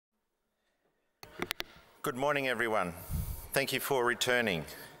Good morning, everyone. Thank you for returning.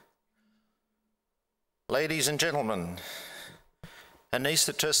 Ladies and gentlemen,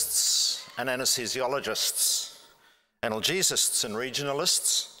 anaesthetists and anaesthesiologists, analgesists and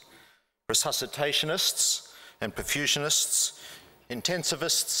regionalists, resuscitationists and perfusionists,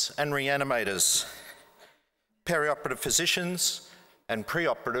 intensivists and reanimators, perioperative physicians and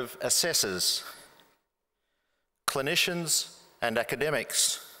preoperative assessors, clinicians and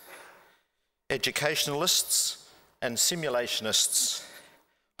academics, educationalists and simulationists,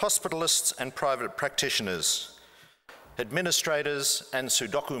 hospitalists and private practitioners, administrators and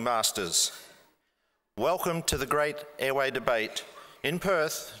Sudoku masters. Welcome to the Great Airway Debate in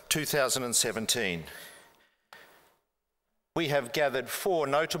Perth 2017. We have gathered 4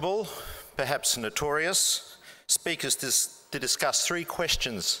 notable, perhaps notorious, speakers to discuss 3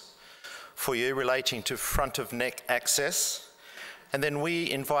 questions for you relating to front of neck access, and then we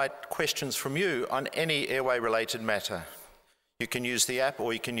invite questions from you on any airway related matter. You can use the app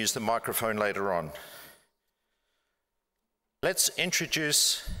or you can use the microphone later on. Let's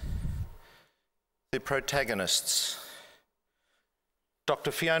introduce the protagonists.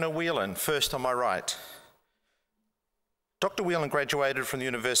 Dr. Fiona Whelan, first on my right. Dr. Whelan graduated from the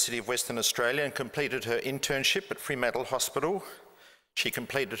University of Western Australia and completed her internship at Fremantle Hospital. She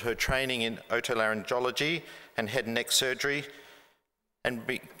completed her training in otolaryngology and head and neck surgery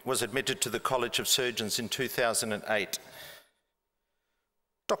and was admitted to the College of Surgeons in 2008.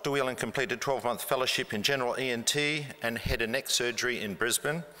 Dr. Whelan completed a 12-month fellowship in general ENT and head and neck surgery in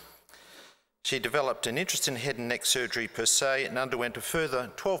Brisbane. She developed an interest in head and neck surgery per se and underwent a further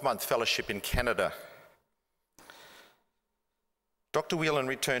 12-month fellowship in Canada. Dr. Whelan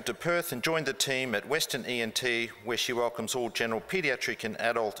returned to Perth and joined the team at Western ENT, where she welcomes all general paediatric and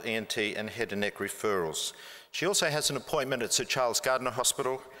adult ENT and head and neck referrals. She also has an appointment at Sir Charles Gardner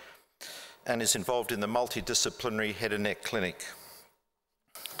Hospital and is involved in the multidisciplinary head and neck clinic.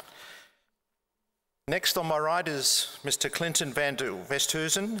 Next on my right is Mr. Clinton van der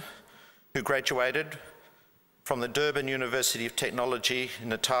Westhuizen, who graduated from the Durban University of Technology in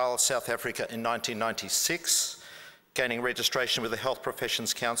Natal, South Africa in 1996, gaining registration with the Health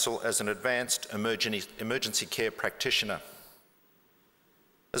Professions Council as an advanced emergency care practitioner,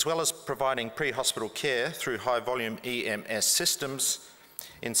 as well as providing pre-hospital care through high-volume EMS systems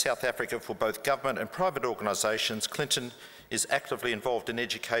in South Africa for both government and private organisations. Clinton is actively involved in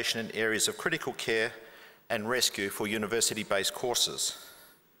education in areas of critical care and rescue for university-based courses.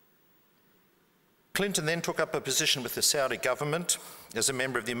 Clinton then took up a position with the Saudi government as a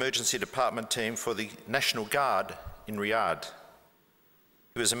member of the emergency department team for the National Guard in Riyadh.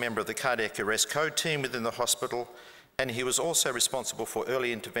 He was a member of the cardiac arrest code team within the hospital, and he was also responsible for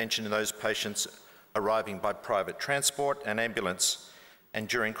early intervention in those patients arriving by private transport and ambulance, and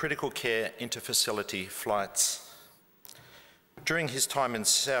during critical care inter-facility flights. During his time in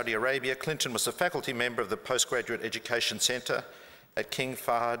Saudi Arabia, Clinton was a faculty member of the Postgraduate Education Centre at King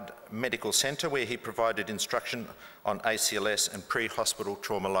Fahd Medical Centre, where he provided instruction on ACLS and pre-hospital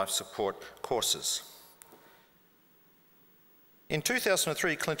trauma life support courses. In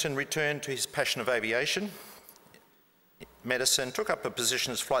 2003, Clinton returned to his passion of aviation medicine, took up a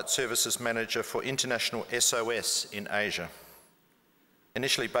position as Flight Services Manager for International SOS in Asia.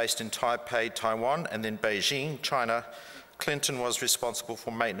 Initially based in Taipei, Taiwan, and then Beijing, China, Clinton was responsible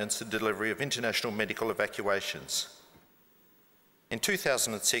for maintenance and delivery of international medical evacuations. In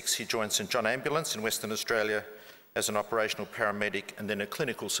 2006, he joined St John Ambulance in Western Australia as an operational paramedic and then a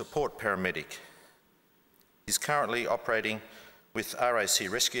clinical support paramedic. He's currently operating with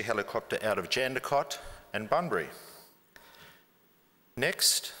RAC Rescue Helicopter out of Jandakot and Bunbury.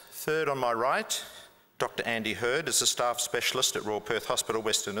 Next, third on my right, Dr. Andy Hurd is a staff specialist at Royal Perth Hospital,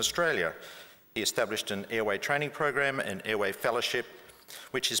 Western Australia. He established an airway training program and airway fellowship,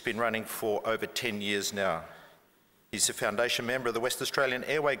 which has been running for over 10 years now. He's a foundation member of the West Australian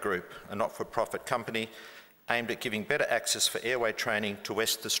Airway Group, a not-for-profit company aimed at giving better access for airway training to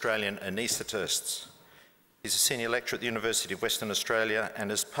West Australian anaesthetists. He's a senior lecturer at the University of Western Australia and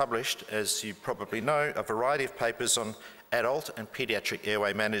has published, as you probably know, a variety of papers on adult and paediatric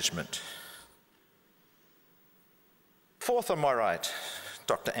airway management. Fourth on my right,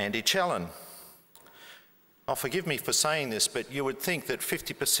 Dr. Andy Challen. Oh, forgive me for saying this, but you would think that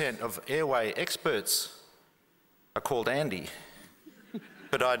 50% of airway experts are called Andy,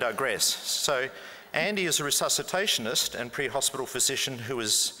 but I digress. So Andy is a resuscitationist and pre-hospital physician who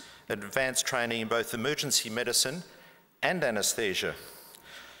has advanced training in both emergency medicine and anaesthesia,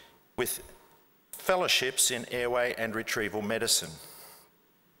 with fellowships in airway and retrieval medicine.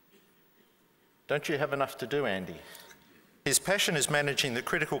 Don't you have enough to do, Andy? His passion is managing the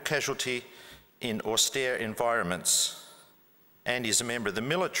critical casualty in austere environments. And he's a member of the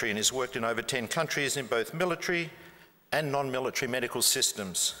military and has worked in over 10 countries in both military and non-military medical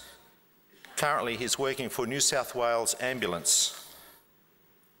systems. Currently, he's working for New South Wales Ambulance.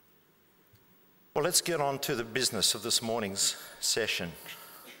 Well, let's get on to the business of this morning's session.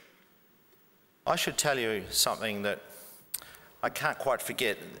 I should tell you something that I can't quite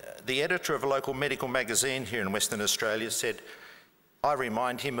forget. The editor of a local medical magazine here in Western Australia said, I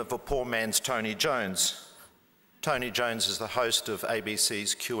remind him of a poor man's Tony Jones. Tony Jones is the host of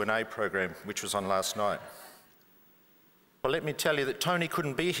ABC's Q&A program, which was on last night. Well, let me tell you that Tony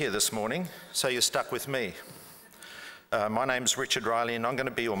couldn't be here this morning, so you're stuck with me. My name's Richard Riley, and I'm going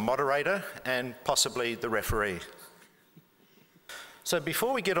to be your moderator and possibly the referee. So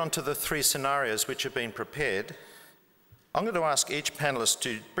before we get on to the three scenarios which have been prepared, I'm going to ask each panellist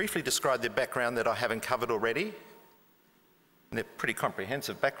to briefly describe their background that I haven't covered already. And they're pretty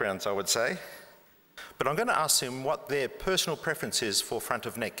comprehensive backgrounds, I would say. But I'm going to ask them what their personal preference is for front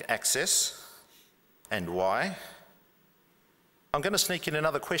of neck access and why. I'm going to sneak in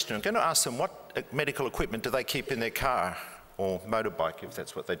another question. I'm going to ask them what medical equipment do they keep in their car or motorbike, if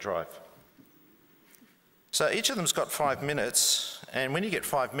that's what they drive. So each of them's got 5 minutes, and when you get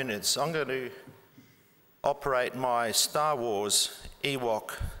 5 minutes, I'm going to operate my Star Wars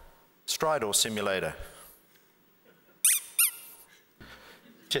Ewok Stridor simulator.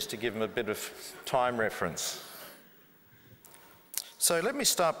 Just to give them a bit of time reference. So let me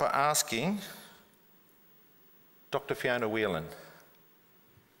start by asking Dr. Fiona Whelan.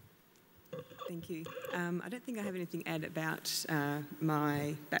 Thank you. I don't think I have anything to add about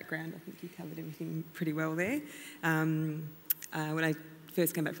my background. I think you covered everything pretty well there. When I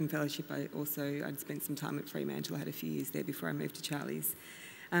first came back from fellowship, I'd spent some time at Fremantle. I had a few years there before I moved to Charlie's.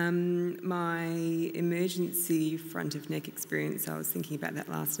 My emergency front of neck experience, I was thinking about that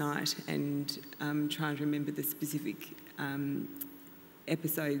last night and trying to remember the specific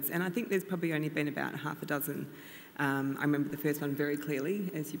episodes, and I think there's probably only been about half a dozen. I remember the first one very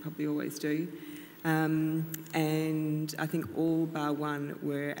clearly, as you probably always do, and I think all bar one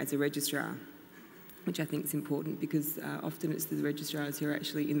were as a registrar, which I think is important because often it's the registrars who are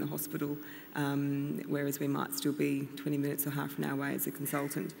actually in the hospital, whereas we might still be 20 minutes or half an hour away as a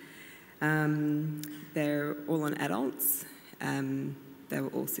consultant. They're all on adults. They were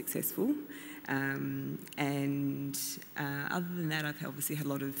all successful. And other than that, I've obviously had a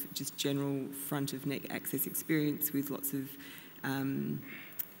lot of just general front of neck access experience with lots of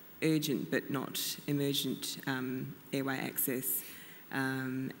urgent but not emergent airway access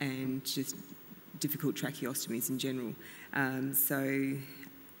and just difficult tracheostomies in general. So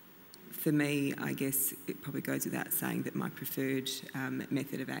for me, I guess it probably goes without saying that my preferred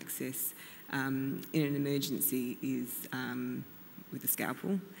method of access in an emergency is with a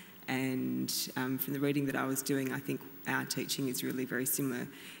scalpel. And from the reading that I was doing, I think our teaching is really very similar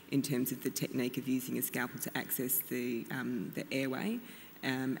in terms of the technique of using a scalpel to access the airway.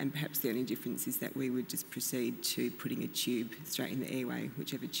 And perhaps the only difference is that we would just proceed to putting a tube straight in the airway,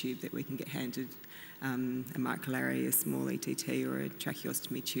 whichever tube that we can get handed, a microlary, a small ETT or a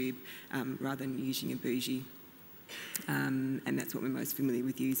tracheostomy tube, rather than using a bougie. And that's what we're most familiar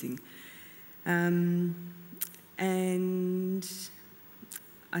with using. And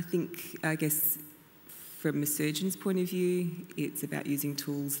I guess from a surgeon's point of view, it's about using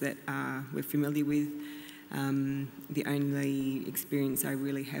tools that we're familiar with. The only experience I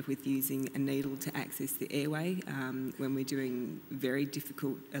really have with using a needle to access the airway when we're doing very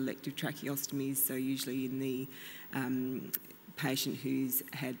difficult elective tracheostomies, so usually in the patient who's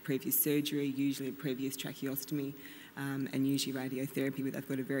had previous surgery, usually a previous tracheostomy, and usually radiotherapy, where they've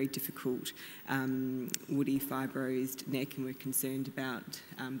got a very difficult woody fibrosed neck, and we're concerned about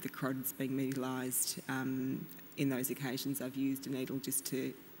the carotids being medialised. In those occasions, I've used a needle just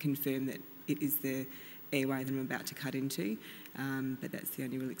to confirm that it is the airway that I'm about to cut into, but that's the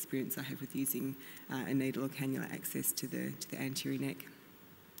only real experience I have with using a needle or cannula access to the anterior neck.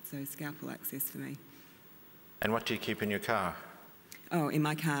 So scalpel access for me. And what do you keep in your car? Oh, in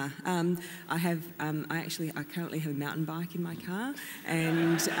my car. I currently have a mountain bike in my car,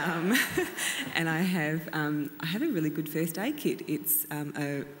 and and I have a really good first aid kit. It's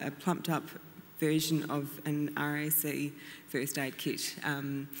a plumped up version of an RAC first aid kit.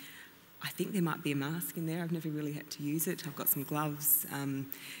 I think there might be a mask in there. I've never really had to use it. I've got some gloves.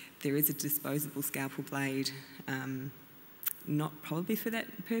 There is a disposable scalpel blade, not probably for that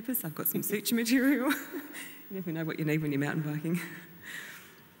purpose. I've got some suture material. You never know what you need when you're mountain biking.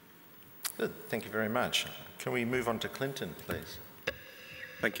 Good. Thank you very much. Can we move on to Clinton, please?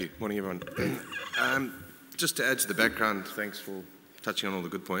 Thank you. Morning, everyone. Just to add to the background, thanks for touching on all the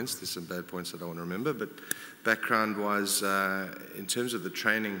good points. There's some bad points that I want to remember, but background-wise, in terms of the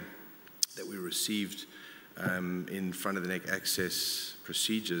training that we received in front of the neck access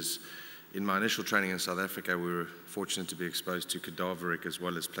procedures, in my initial training in South Africa, we were fortunate to be exposed to cadaveric as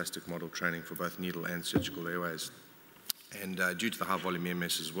well as plastic model training for both needle and surgical airways. And due to the high volume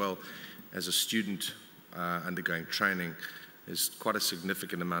EMS as well, as a student undergoing training, there's quite a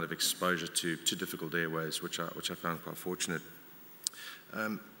significant amount of exposure to difficult airways, which I found quite fortunate.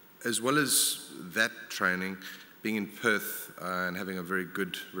 As well as that training, being in Perth and having a very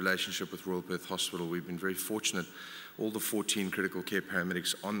good relationship with Royal Perth Hospital, we've been very fortunate, all the 14 critical care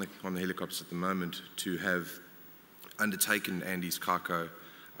paramedics on the helicopters at the moment, to have undertaken Andy's CICO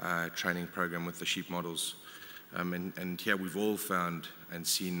training program with the sheep models. And here we've all found and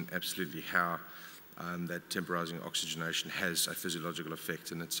seen absolutely how that temporizing oxygenation has a physiological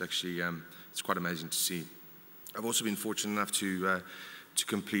effect, and it's actually it's quite amazing to see. I've also been fortunate enough to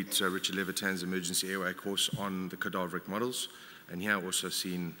complete Richard Levitan's emergency airway course on the cadaveric models, and here I've also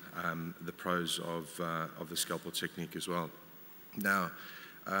seen the pros of the scalpel technique as well. Now,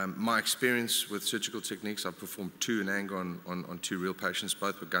 my experience with surgical techniques, I've performed 2 in anger on 2 real patients.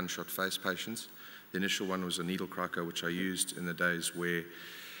 Both were gunshot face patients. The initial one was a needle cryo, which I used in the days where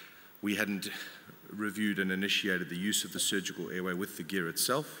we hadn't reviewed and initiated the use of the surgical airway with the gear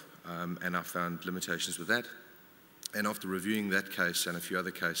itself, and I found limitations with that. And after reviewing that case and a few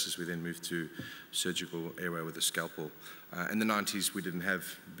other cases, we then moved to surgical airway with a scalpel. In the 90s, we didn't have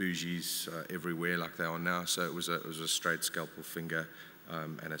bougies everywhere like they are now, so it was a straight scalpel finger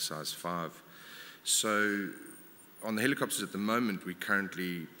and a size 5. So on the helicopters at the moment, we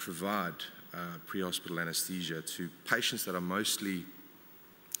currently provide pre-hospital anesthesia to patients that are mostly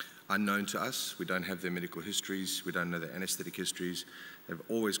unknown to us. We don't have their medical histories, we don't know their anesthetic histories. They've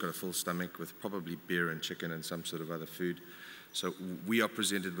always got a full stomach with probably beer and chicken and some sort of other food. So we are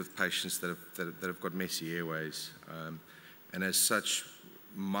presented with patients that have got messy airways. And as such,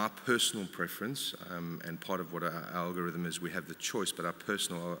 my personal preference, and part of what our algorithm is, we have the choice, but our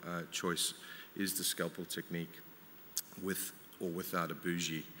personal choice is the scalpel technique with or without a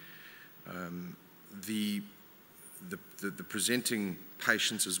bougie. The presenting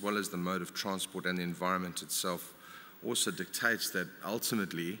patients, as well as the mode of transport and the environment itself, also dictates that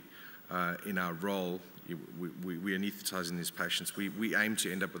ultimately, in our role, we anesthetizing these patients. We aim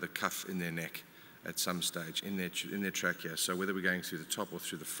to end up with a cuff in their neck at some stage, in their trachea. So whether we're going through the top or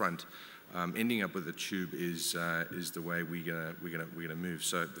through the front, ending up with a tube is the way we're gonna move.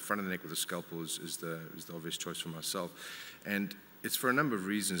 So the front of the neck with a scalpel is the obvious choice for myself, and it's for a number of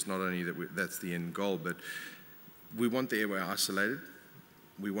reasons. Not only that's the end goal, but we want the airway isolated.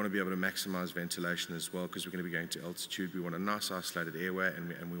 We want to be able to maximize ventilation as well, because we're going to be going to altitude. We want a nice isolated airway,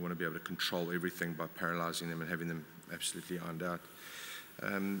 and we want to be able to control everything by paralyzing them and having them absolutely ironed out.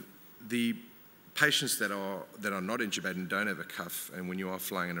 The patients that are not intubated and don't have a cuff, and when you are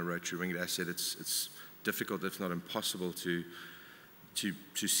flying in a rotary winged asset, it's difficult, if not impossible, to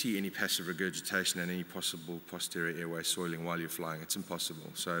see any passive regurgitation and any possible posterior airway soiling while you're flying. It's impossible.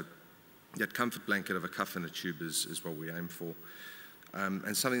 So that comfort blanket of a cuff and a tube is what we aim for.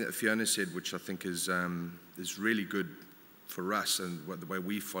 And something that Fiona said, which I think is really good for us, and the way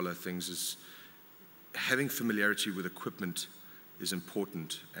we follow things, is having familiarity with equipment is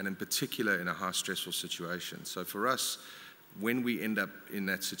important, and in particular in a high stressful situation. So for us, when we end up in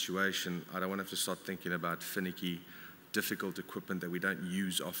that situation, I don't want to have to start thinking about finicky, difficult equipment that we don't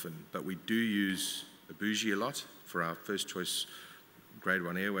use often, but we do use a bougie a lot. For our first choice grade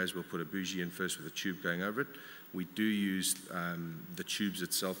 1 airways, we'll put a bougie in first with a tube going over it. We do use the tubes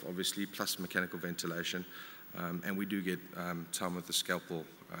itself, obviously, plus mechanical ventilation, and we do get time with the scalpel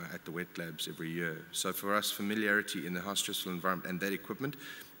at the wet labs every year. So for us, familiarity in the high stressful environment and that equipment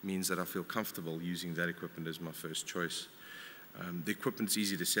means that I feel comfortable using that equipment as my first choice. The equipment's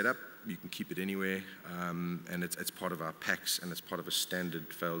easy to set up. You can keep it anywhere, and it's part of our packs, and it's part of a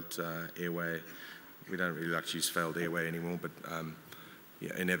standard failed airway. We don't really like to use failed airway anymore, but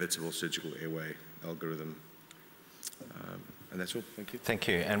yeah, inevitable surgical airway algorithm. And that's all. Thank you. Thank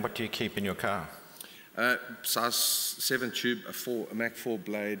you. And what do you keep in your car? Size 7 tube, a Mach 4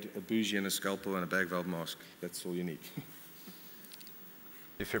 blade, a bougie and a scalpel, and a bag valve mask. That's all you need.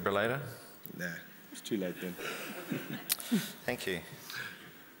 Defibrillator? Nah, it's too late then. Thank you.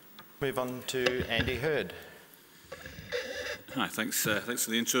 Move on to Andy Hurd. Hi, thanks for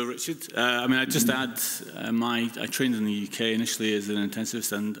the intro, Richard. I mean, I'd just add, I trained in the UK initially as an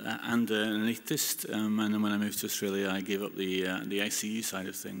intensivist and an anaesthetist, and then when I moved to Australia, I gave up the ICU side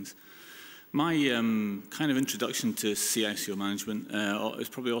of things. My kind of introduction to CICO management is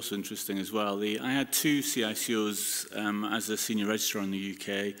probably also interesting as well. I had 2 CICOs as a senior registrar in the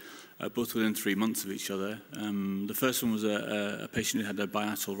UK, both within 3 months of each other. The first one was a patient who had a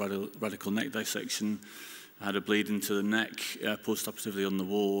bilateral radical neck dissection, had a bleed into the neck post-operatively on the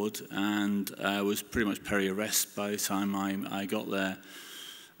ward, and was pretty much peri-arrest by the time I got there.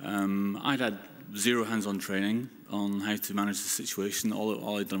 I'd had 0 hands-on training on how to manage the situation.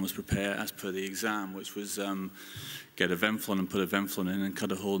 All I'd done was prepare as per the exam, which was get a Venflon and put a Venflon in and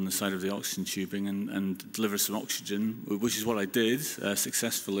cut a hole in the side of the oxygen tubing and deliver some oxygen, which is what I did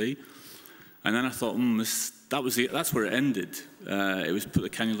successfully. And then I thought, that's where it ended. It was put the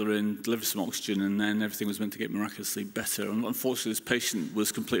cannula in, deliver some oxygen, and then everything was meant to get miraculously better. And unfortunately, this patient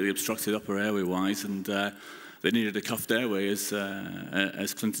was completely obstructed upper airway-wise, and they needed a cuffed airway, as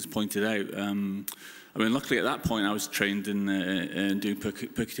Clinton's pointed out. I mean, luckily at that point I was trained in doing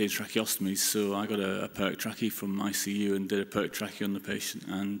percutaneous tracheostomies, so I got a perc trachea from ICU and did a perc trachea on the patient.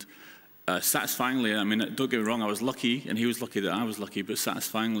 And satisfyingly, I mean, don't get me wrong, I was lucky, and he was lucky that I was lucky, but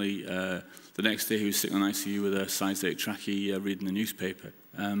satisfyingly, the next day he was sitting on ICU with a size 8 trachea reading the newspaper.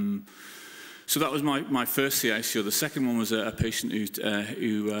 So that was my first CICO. The second one was a patient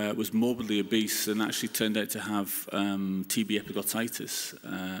who was morbidly obese and actually turned out to have TB epiglottitis,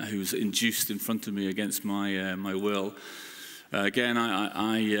 who was induced in front of me against my will. Again,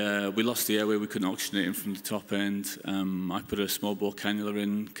 we lost the airway, we couldn't oxygenate him from the top end. I put a small bore cannula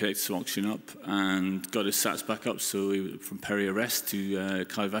in, connected some oxygen up, and got his sats back up, so he went from peri-arrest to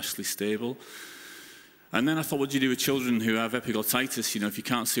cardiovascularly stable. And then I thought, what do you do with children who have epiglottitis? You know, if you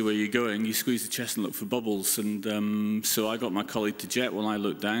can't see where you're going, you squeeze the chest and look for bubbles. And so I got my colleague to jet while I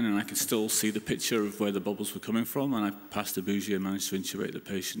looked down, and I could still see the picture of where the bubbles were coming from. And I passed the bougie and managed to intubate the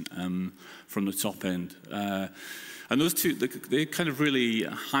patient from the top end. And those two, they kind of really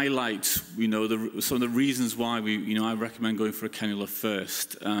highlight, you know, some of the reasons why I recommend going for a cannula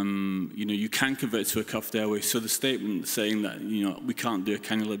first. You know, you can convert to a cuffed airway. So the statement saying that, you know, we can't do a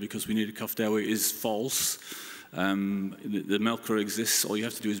cannula because we need a cuffed airway is false. The Melker exists. All you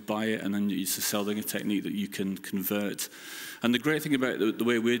have to do is buy it, and then it's a Seldinger technique that you can convert. And the great thing about the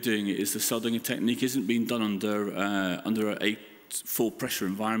way we're doing it is the Seldinger technique isn't being done under a full pressure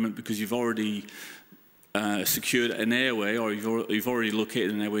environment, because you've already secured an airway, or you've already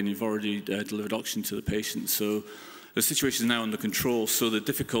located an airway, and you've already delivered oxygen to the patient. So the situation is now under control. So the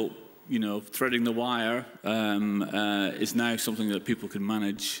difficult, you know, threading the wire is now something that people can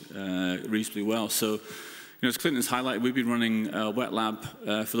manage reasonably well. So, you know, as Clinton's highlighted, we've been running a wet lab,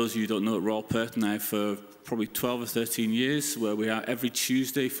 for those of you who don't know, at Royal Perth now for probably 12 or 13 years, where we are every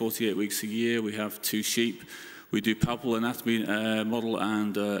Tuesday, 48 weeks a year, we have 2 sheep. We do palpable anatomy model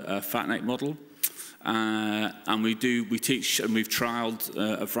and a fat neck model. And we teach, and we've trialed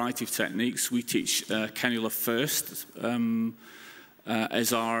a variety of techniques. We teach cannula first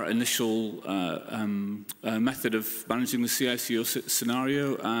as our initial method of managing the CICO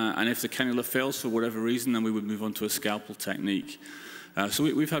scenario. And if the cannula fails for whatever reason, then we would move on to a scalpel technique. So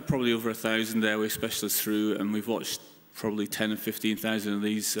we've had probably over 1,000 airway specialists through, and we've watched probably 10 or 15,000 of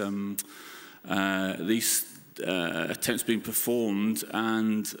these attempts being performed.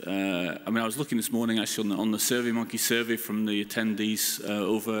 And I mean, I was looking this morning actually on the SurveyMonkey survey from the attendees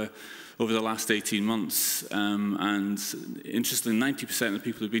over the last 18 months, and interestingly, 90% of the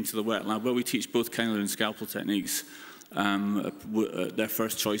people who've been to the wet lab, where we teach both cannula and scalpel techniques, their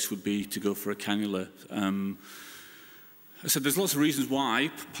first choice would be to go for a cannula. So there's lots of reasons why.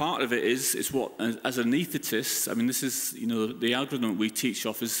 Part of it is what, as an anaesthetist, I mean, this is, you know, the algorithm we teach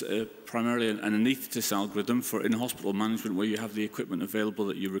offers primarily an anaesthetist algorithm for in-hospital management, where you have the equipment available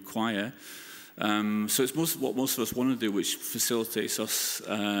that you require. So it's what most of us want to do, which facilitates us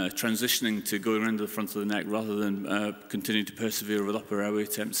transitioning to going around to the front of the neck rather than continuing to persevere with upper airway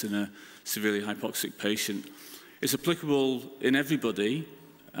attempts in a severely hypoxic patient. It's applicable in everybody.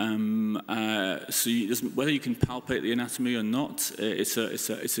 So whether you can palpate the anatomy or not, it's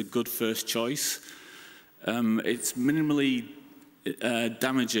a good first choice. It's minimally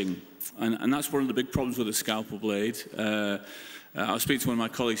damaging, and that's one of the big problems with a scalpel blade. I was speaking to one of my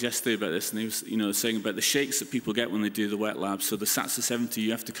colleagues yesterday about this, and he was, you know, saying about the shakes that people get when they do the wet lab. So the SATSA 70,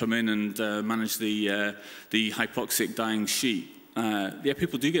 you have to come in and manage the hypoxic dying sheep. Yeah,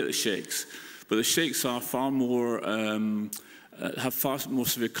 people do get the shakes, but the shakes are far more have far more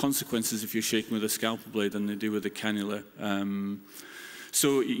severe consequences if you're shaking with a scalpel blade than they do with a cannula.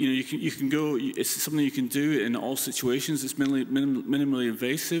 So you know, you can go. It's something you can do in all situations. It's minimally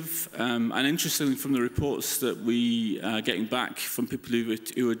invasive, and interestingly, from the reports that we are getting back from people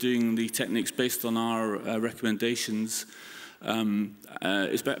who are doing the techniques based on our recommendations,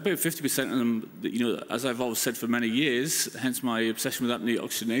 It's about 50% of them, as I've always said for many years, hence my obsession with apnea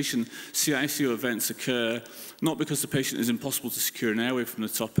oxygenation, CICO events occur not because the patient is impossible to secure an airway from the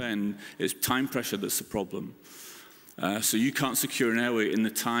top end, it's time pressure that's the problem. So you can't secure an airway in the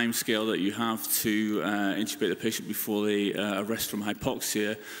time scale that you have to intubate the patient before they arrest from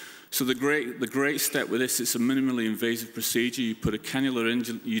hypoxia. So the great step with this, it's a minimally invasive procedure. You put a cannula in,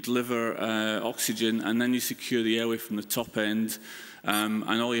 you deliver oxygen, and then you secure the airway from the top end,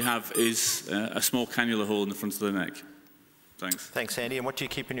 and all you have is a small cannula hole in the front of the neck. Thanks. Thanks, Andy. And what do you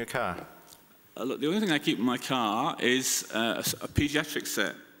keep in your car? Look, the only thing I keep in my car is a paediatric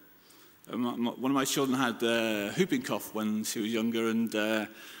set. One of my children had whooping cough when she was younger, and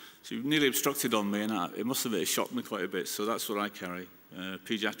she nearly obstructed on me, and it must have shocked me quite a bit, so that's what I carry.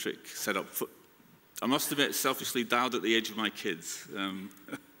 Pediatric setup. I must admit, selfishly dialed at the age of my kids.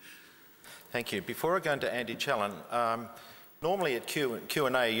 Thank you. Before I go into Andy Challen, normally at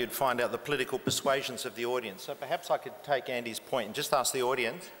Q&A you'd find out the political persuasions of the audience. So perhaps I could take Andy's point and just ask the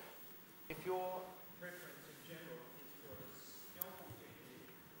audience if your preference in general is for a scalpel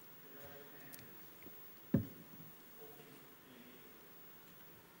technique and all things being equal.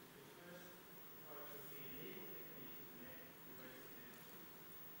 Your first approach would be an equal technique to the neck.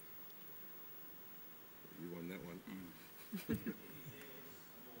 You won that one.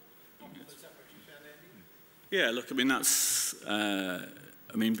 Yeah, look, I mean, that's,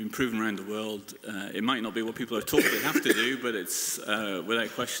 been proven around the world. It might not be what people are told they have to do, but it's, without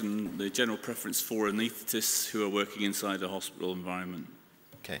question, the general preference for anaesthetists who are working inside a hospital environment.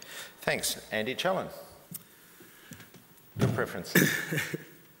 Okay, thanks. Andy Challen. Your preference?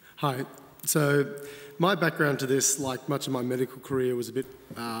 Hi. So my background to this, like much of my medical career, was a bit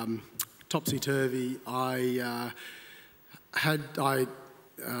topsy-turvy. I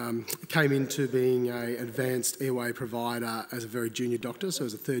came into being an advanced airway provider as a very junior doctor, so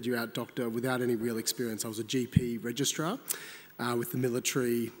as a third-year out doctor without any real experience. I was a GP registrar with the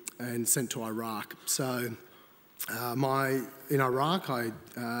military and sent to Iraq. So in Iraq, I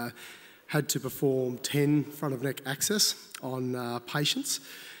had to perform 10 front-of-neck access on patients.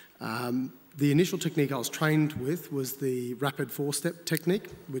 The initial technique I was trained with was the rapid four-step technique,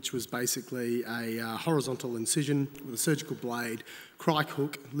 which was basically a horizontal incision with a surgical blade, crike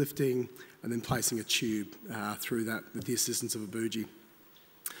hook, lifting, and then placing a tube through that with the assistance of a bougie.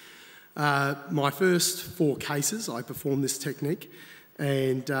 My first 4 cases, I performed this technique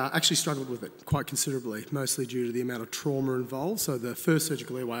and actually struggled with it quite considerably, mostly due to the amount of trauma involved. So the first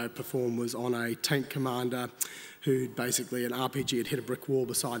surgical airway I performed was on a tank commander who basically, an RPG had hit a brick wall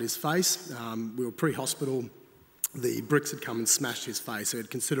beside his face. We were pre-hospital. The bricks had come and smashed his face. So he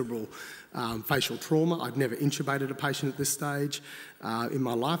had considerable facial trauma. I'd never intubated a patient at this stage. In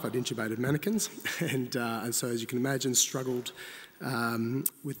my life, I'd intubated mannequins. And so, as you can imagine, struggled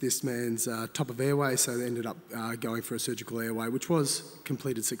with this man's top of airway. So they ended up going for a surgical airway, which was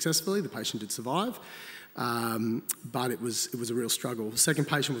completed successfully. The patient did survive. But it was a real struggle. The second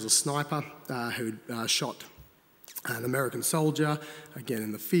patient was a sniper who shot an American soldier, again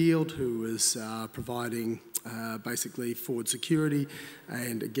in the field, who was providing basically forward security,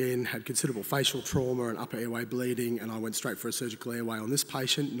 and again had considerable facial trauma and upper airway bleeding, and I went straight for a surgical airway on this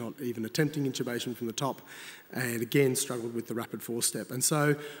patient, not even attempting intubation from the top, and again struggled with the rapid four-step. And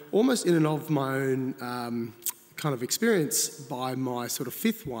so almost in and of my own kind of experience, by my sort of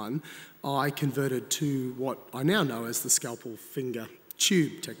 5th one, I converted to what I now know as the scalpel finger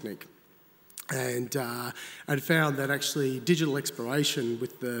tube technique. And I'd found that actually digital exploration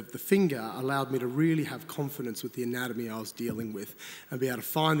with the finger allowed me to really have confidence with the anatomy I was dealing with and be able to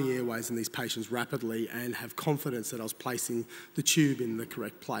find the airways in these patients rapidly and have confidence that I was placing the tube in the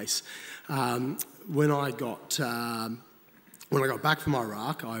correct place. When I got back from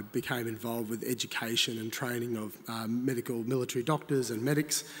Iraq, I became involved with education and training of military doctors and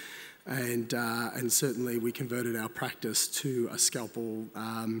medics. And certainly we converted our practice to a scalpel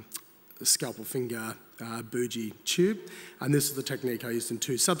finger bougie tube, and this is the technique I used in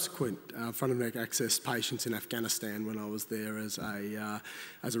 2 subsequent front of neck access patients in Afghanistan when I was there as a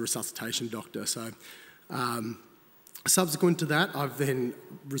resuscitation doctor. So subsequent to that, I've then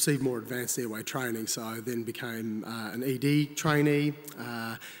received more advanced airway training, so I then became an ED trainee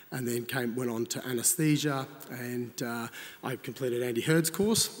and then went on to anaesthesia, and I completed Andy Hurd's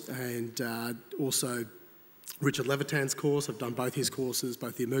course and also Richard Levitan's course. I've done both his courses,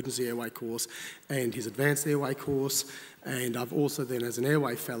 both the emergency airway course and his advanced airway course. And I've also then, as an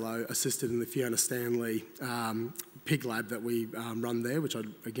airway fellow, assisted in the Fiona Stanley pig lab that we run there, which I'd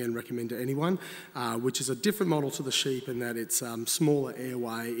again recommend to anyone, which is a different model to the sheep in that it's smaller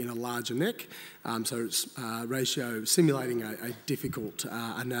airway in a larger neck, so it's ratio simulating a difficult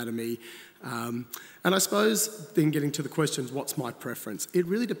anatomy. And I suppose then getting to the questions, what's my preference? It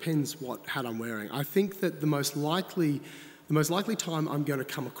really depends what hat I'm wearing. I think that the most likely time I'm going to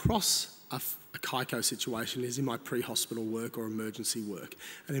come across a CICO situation is in my pre-hospital work or emergency work.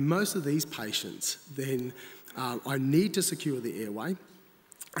 And in most of these patients, then I need to secure the airway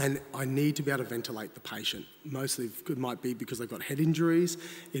and I need to be able to ventilate the patient. Mostly it might be because they've got head injuries,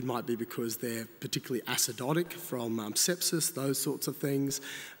 it might be because they're particularly acidotic from sepsis, those sorts of things,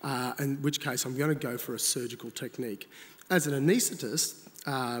 in which case I'm going to go for a surgical technique. As an anaesthetist,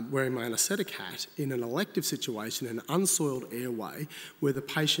 wearing my anaesthetic hat in an elective situation, an unsoiled airway where the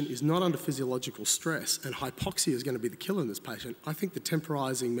patient is not under physiological stress and hypoxia is going to be the killer in this patient, I think the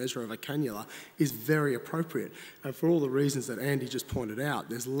temporising measure of a cannula is very appropriate. And for all the reasons that Andy just pointed out,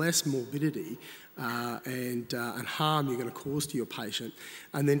 there's less morbidity and harm you're going to cause to your patient.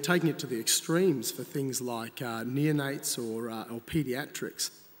 And then taking it to the extremes for things like neonates or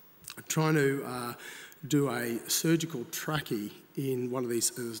paediatrics, trying to do a surgical trachea in one of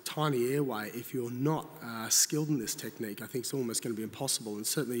these tiny airway, if you're not skilled in this technique, I think it's almost going to be impossible. And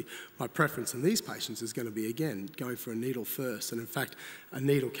certainly my preference in these patients is going to be, again, going for a needle first. And in fact, a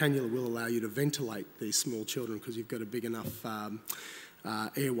needle cannula will allow you to ventilate these small children because you've got a big enough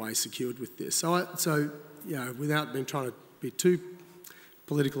airway secured with this. So you know, without being trying to be too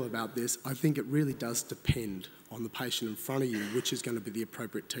political about this, I think it really does depend on the patient in front of you, which is going to be the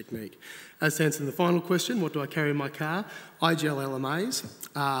appropriate technique. As to answer the final question, what do I carry in my car? IGL LMAs,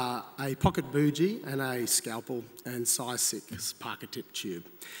 a pocket bougie and a scalpel and size 6 Parker tip tube.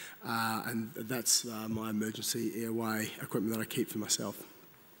 And that's my emergency airway equipment that I keep for myself.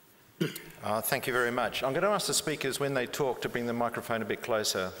 Thank you very much. I'm going to ask the speakers when they talk to bring the microphone a bit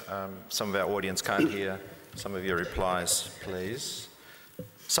closer. Some of our audience can't hear some of your replies, please.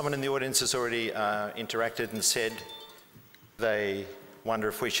 Someone in the audience has already interacted and said they wonder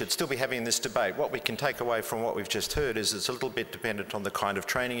if we should still be having this debate. What we can take away from what we've just heard is it's a little bit dependent on the kind of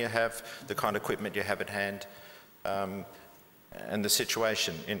training you have, the kind of equipment you have at hand, and the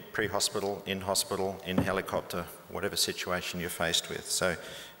situation in pre-hospital, in helicopter, whatever situation you're faced with. So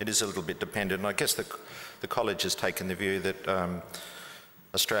it is a little bit dependent. And I guess the college has taken the view that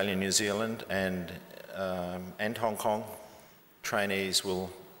Australia, New Zealand and Hong Kong trainees will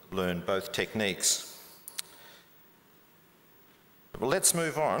learn both techniques. Well, let's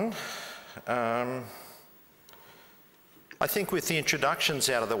move on. I think with the introductions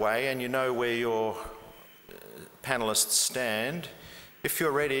out of the way and you know where your panellists stand, if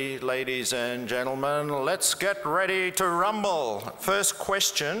you're ready, ladies and gentlemen, let's get ready to rumble. First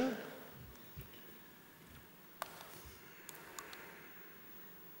question.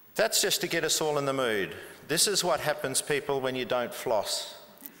 That's just to get us all in the mood. This is what happens, people, when you don't floss.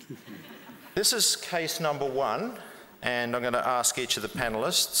 This is case number 1, and I'm going to ask each of the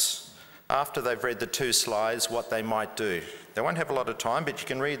panellists, after they've read the 2 slides, what they might do. They won't have a lot of time, but you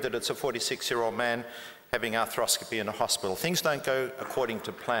can read that it's a 46-year-old man having arthroscopy in a hospital. Things don't go according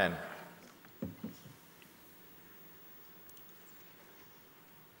to plan.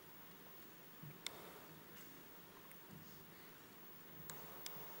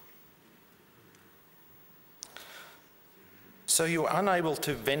 So you're unable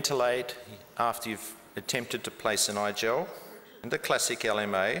to ventilate after you've attempted to place an iGel and the classic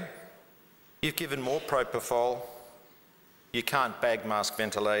LMA. You've given more propofol. You can't bag mask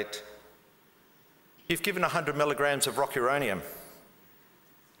ventilate. You've given 100 milligrams of rocuronium.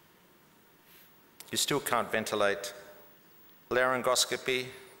 You still can't ventilate. Laryngoscopy,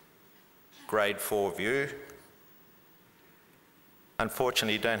 grade 4 view.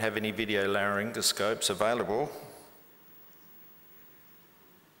 Unfortunately, you don't have any video laryngoscopes available.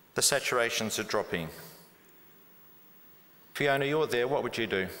 The saturations are dropping. Fiona, you're there, what would you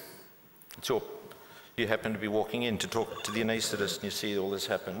do? You happen to be walking in to talk to the anaesthetist and you see all this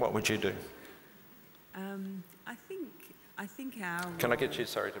happen. What would you do? I think our role... Can I get you,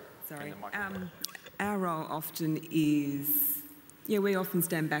 sorry, to Sorry. bring the microphone. Our role often is, we often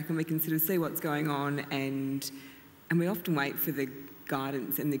stand back and we can sort of see what's going on and we often wait for the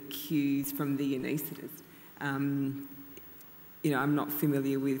guidance and the cues from the anaesthetist. I'm not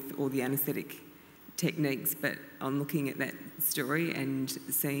familiar with all the anaesthetic techniques, but on looking at that story and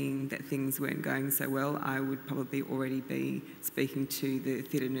seeing that things weren't going so well, I would probably already be speaking to the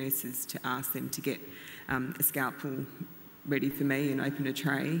theatre nurses to ask them to get a scalpel ready for me and open a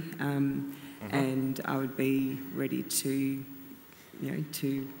tray, and I would be ready to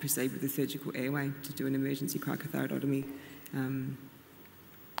to proceed with the surgical airway to do an emergency cricothyroidotomy.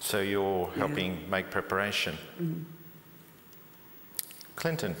 So you're helping make preparation. Mm.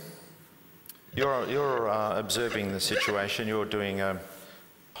 Clinton, you're observing the situation. You're doing a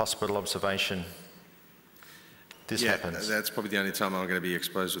hospital observation. This happens. That's probably the only time I'm going to be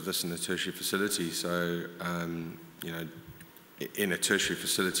exposed with this in a tertiary facility. So, you know, in a tertiary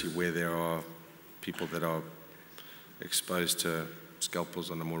facility where there are people that are exposed to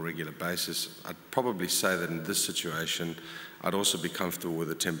scalpels on a more regular basis, I'd probably say that in this situation, I'd also be comfortable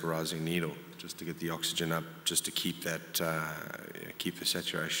with a temporizing needle, just to get the oxygen up, just to keep that, keep the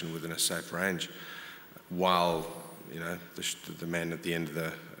saturation within a safe range, while, you know, the man at the end of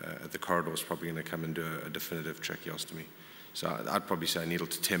the corridor is probably going to come and do a definitive tracheostomy. So I'd probably say a needle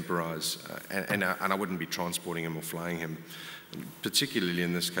to temporize, and I wouldn't be transporting him or flying him, particularly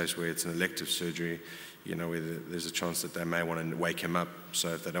in this case where it's an elective surgery, you know, where there's a chance that they may want to wake him up. So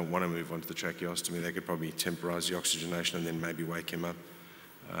if they don't want to move on to the tracheostomy, they could probably temporize the oxygenation and then maybe wake him up,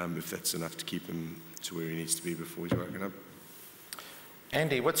 if that's enough to keep him to where he needs to be before he's woken up.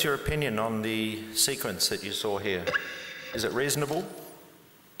 Andy, what's your opinion on the sequence that you saw here? Is it reasonable?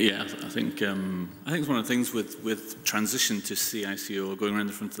 Yeah, I think it's one of the things with transition to CICO or going around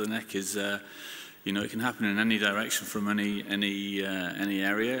the front of the neck is, you know, it can happen in any direction from any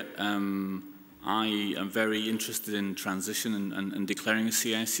area. I am very interested in transition and declaring a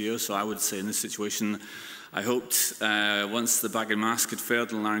CICO, so I would say in this situation, I hoped once the bag and mask had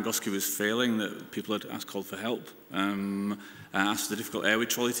failed and laryngoscopy was failing that people had called for help. Asked for the difficult airway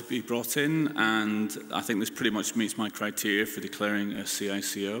trolley to be brought in, and I think this pretty much meets my criteria for declaring a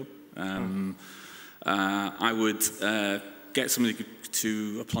CICO. I would get somebody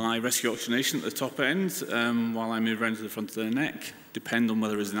to apply rescue oxygenation at the top end while I move around to the front of the neck. Depend on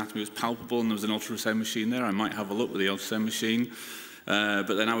whether his anatomy was palpable and there was an ultrasound machine there. I might have a look with the ultrasound machine, but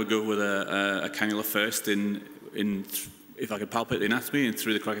then I would go with a cannula first if I could palpate the anatomy and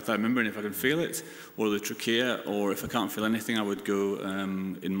through the cricothyroid membrane if I can feel it, or the trachea, or if I can't feel anything, I would go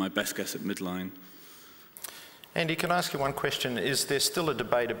in my best guess at midline. Andy, can I ask you one question? Is there still a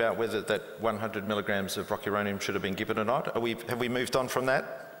debate about whether that 100 milligrams of rocuronium should have been given or not? Have we moved on from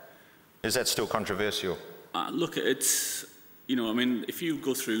that? Is that still controversial? Look, it's, you know, I mean, if you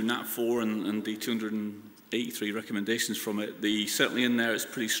go through NAT4 and the 283 recommendations from it, certainly in there it's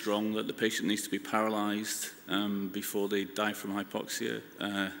pretty strong that the patient needs to be paralysed before they die from hypoxia.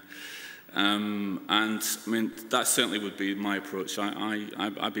 And I mean, that certainly would be my approach.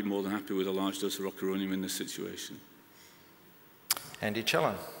 I'd be more than happy with a large dose of rocuronium in this situation. Andy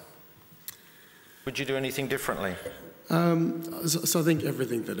Chellan, would you do anything differently? So I think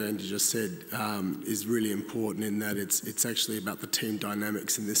everything that Andy just said is really important in that it's actually about the team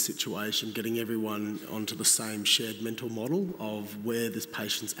dynamics in this situation, getting everyone onto the same shared mental model of where this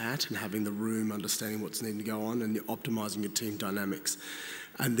patient's at and having the room, understanding what's needing to go on, and optimising your team dynamics.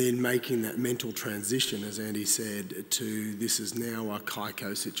 And then making that mental transition, as Andy said, to this is now a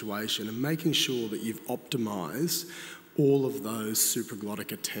CICO situation, and making sure that you've optimised all of those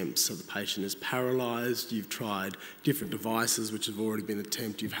supraglottic attempts. So the patient is paralysed, you've tried different devices which have already been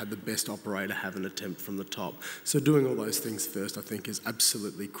attempted, you've had the best operator have an attempt from the top. So doing all those things first, I think, is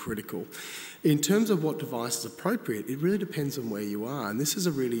absolutely critical. In terms of what device is appropriate, it really depends on where you are. And this is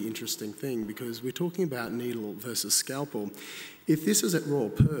a really interesting thing because we're talking about needle versus scalpel. If this is at Royal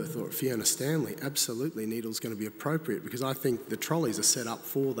Perth or at Fiona Stanley, absolutely needle's going to be appropriate because I think the trolleys are set up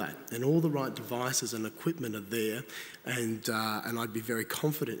for that and all the right devices and equipment are there and I'd be very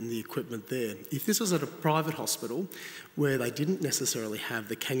confident in the equipment there. If this was at a private hospital where they didn't necessarily have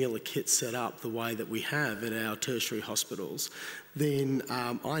the cannula kit set up the way that we have at our tertiary hospitals, then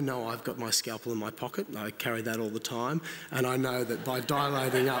I know I've got my scalpel in my pocket, I carry that all the time, and I know that by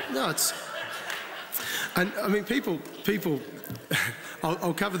dilating up, and I mean, people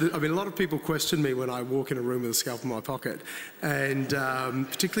I'll cover the, I mean, a lot of people question me when I walk in a room with a scalpel in my pocket, and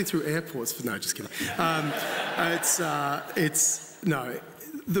particularly through airports, no, just kidding. No,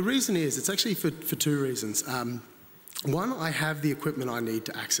 the reason is, it's actually for two reasons. One, I have the equipment I need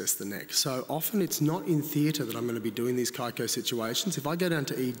to access the neck. So often it's not in theatre that I'm going to be doing these CICO situations. If I go down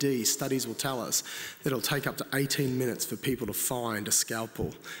to ED, studies will tell us that it'll take up to 18 minutes for people to find a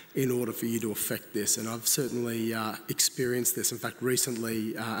scalpel in order for you to affect this. And I've certainly experienced this. In fact,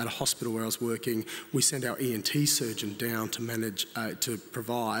 recently at a hospital where I was working, we sent our ENT surgeon down to manage, to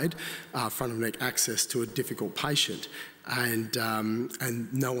provide front of neck access to a difficult patient.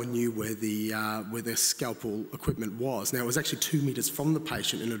 and no one knew where the scalpel equipment was. Now, it was actually 2 metres from the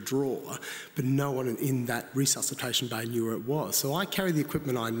patient in a drawer, but no one in that resuscitation bay knew where it was. So I carry the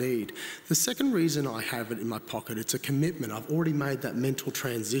equipment I need. The second reason I have it in my pocket, it's a commitment. I've already made that mental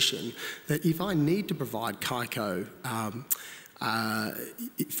transition that if I need to provide CICO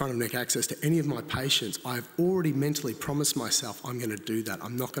front of neck access to any of my patients, I've already mentally promised myself I'm going to do that.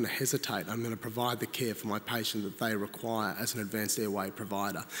 I'm not going to hesitate. I'm going to provide the care for my patient that they require as an advanced airway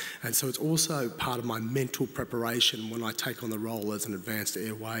provider. And so it's also part of my mental preparation when I take on the role as an advanced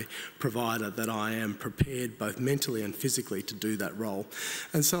airway provider that I am prepared both mentally and physically to do that role.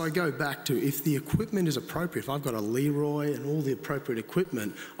 And so I go back to, if the equipment is appropriate, if I've got a Leroy and all the appropriate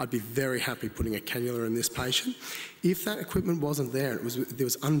equipment, I'd be very happy putting a cannula in this patient. If that equipment wasn't there, there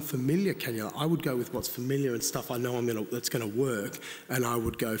was unfamiliar cannula, I would go with what's familiar and stuff I know that's going to work, and I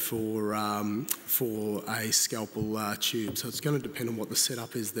would go for a scalpel tube. So it's going to depend on what the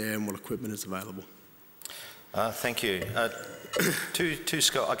setup is there and what equipment is available. Thank you. I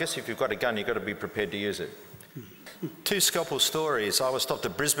guess if you've got a gun, you've got to be prepared to use it. Two scalpel stories. I was stopped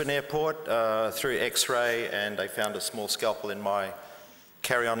at Brisbane Airport through X-ray, and they found a small scalpel in my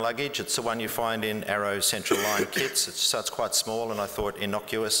carry-on luggage. It's the one you find in Arrow Central Line kits. So it's quite small, and I thought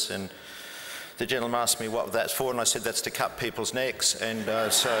innocuous. And the gentleman asked me what that's for, and I said that's to cut people's necks. And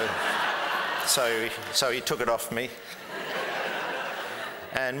so he took it off me.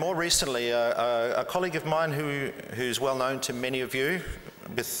 And more recently, a colleague of mine who's well known to many of you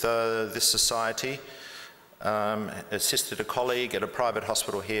with this society assisted a colleague at a private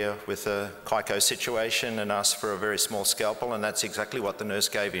hospital here with a CICO situation and asked for a very small scalpel, and that's exactly what the nurse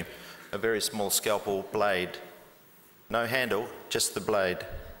gave him, a very small scalpel blade. No handle, just the blade.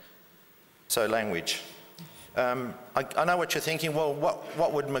 So language. I know what you're thinking. Well,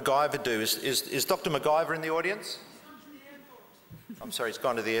 what would MacGyver do? Is Dr. MacGyver in the audience? I'm sorry, he's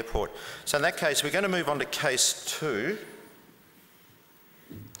gone to the airport. So in that case, we're going to move on to case 2.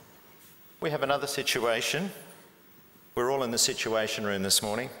 We have another situation. We're all in the situation room this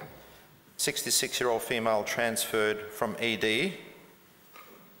morning. 66-year-old female transferred from ED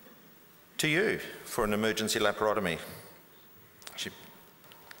to you for an emergency laparotomy.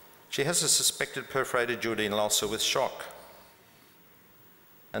 She has a suspected perforated duodenal ulcer with shock.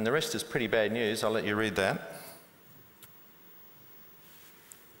 And the rest is pretty bad news. I'll let you read that.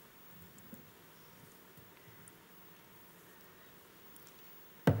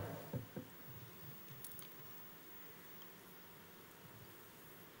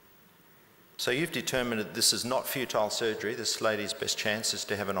 So you've determined that this is not futile surgery. This lady's best chance is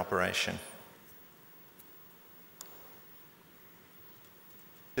to have an operation.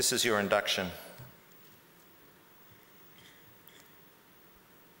 This is your induction.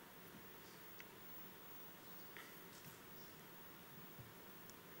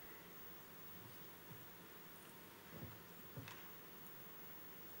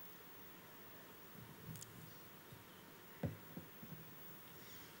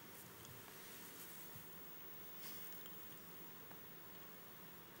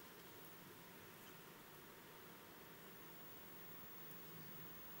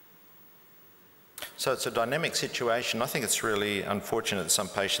 So it's a dynamic situation. I think it's really unfortunate that some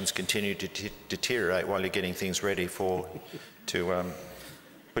patients continue to deteriorate while you're getting things ready to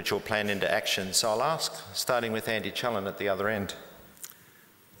put your plan into action. So I'll ask, starting with Andy Challen at the other end.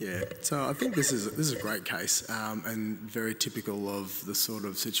 Yeah, so I think this is a great case and very typical of the sort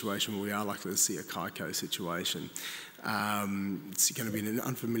of situation where we are likely to see a CICO situation. It's going to be in an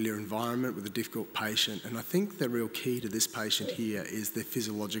unfamiliar environment with a difficult patient, and I think the real key to this patient here is their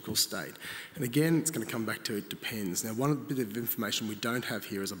physiological state. And again, it's going to come back to it depends. Now, one bit of information we don't have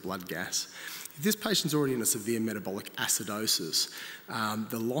here is a blood gas. If this patient's already in a severe metabolic acidosis,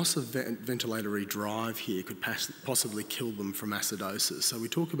 the loss of ventilatory drive here could possibly kill them from acidosis. So we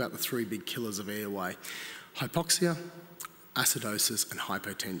talk about the 3 big killers of airway: hypoxia, acidosis and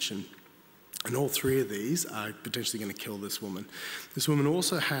hypotension. And all 3 of these are potentially going to kill this woman. This woman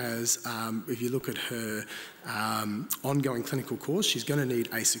also has, if you look at her ongoing clinical course, she's going to need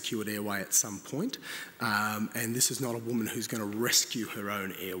a secured airway at some point. And this is not a woman who's going to rescue her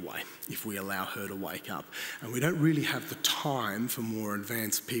own airway if we allow her to wake up. And we don't really have the time for more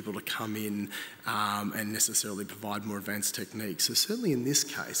advanced people to come in and necessarily provide more advanced techniques. So certainly in this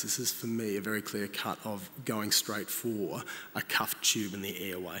case, this is for me a very clear cut of going straight for a cuffed tube in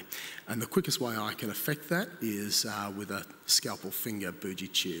the airway. And the quickest way I can affect that is with a scalpel finger bougie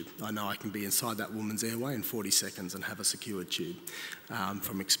tube. I know I can be inside that woman's airway in 40 seconds and have a secured tube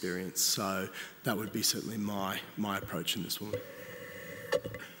from experience. So that would be certainly my approach in this woman.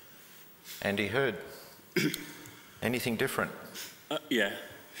 Andy Hurd. Anything different? Yeah.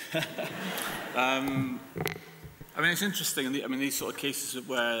 I mean, it's interesting. I mean, these sort of cases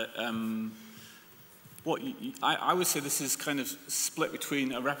where I would say this is kind of split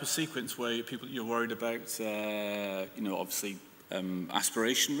between a rapid sequence where you're worried about, obviously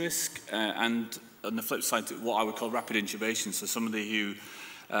aspiration risk, and on the flip side, what I would call rapid intubation. So somebody who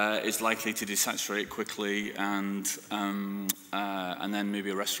is likely to desaturate quickly and then maybe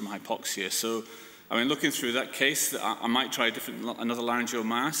arrest from hypoxia. So, I mean, looking through that case, I might try another laryngeal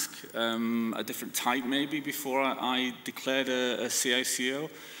mask, a different type maybe, before I declared a CICO.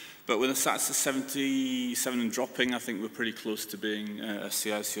 But with a SATS of 77 and dropping, I think we're pretty close to being a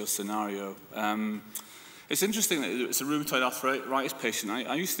CICO scenario. It's interesting that it's a rheumatoid arthritis patient.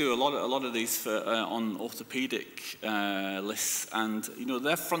 I used to do a lot of these on orthopedic lists, and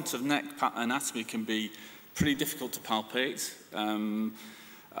their front of neck anatomy can be pretty difficult to palpate.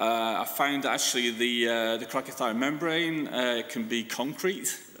 I found actually the cricothyroid membrane can be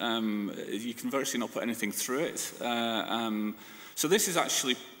concrete. You can virtually not put anything through it. So this is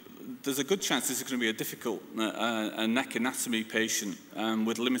actually, there's a good chance this is going to be a difficult neck anatomy patient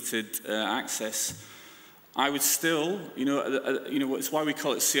with limited access. I would still, it's why we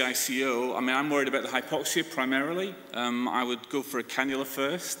call it CICO. I mean, I'm worried about the hypoxia primarily. I would go for a cannula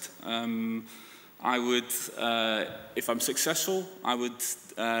first. I would, if I'm successful, I would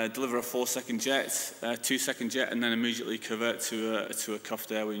deliver a 4-second jet, 2-second jet, and then immediately convert to a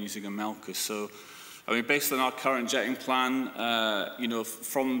cuffed airway using a Melkus. So, I mean, based on our current jetting plan,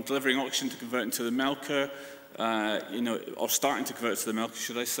 from delivering oxygen to converting to the Melker, or starting to convert to the Melker,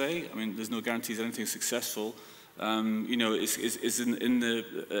 should I say? I mean, there's no guarantees anything's successful. Is in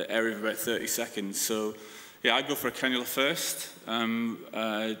the area of about 30 seconds. So, yeah, I'd go for a cannula first,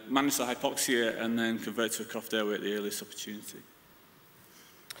 manage the hypoxia, and then convert to a cuffed airway at the earliest opportunity.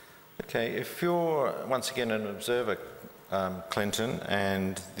 Okay, if you're once again an observer, Clinton,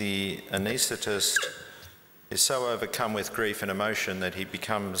 and the anaesthetist is so overcome with grief and emotion that he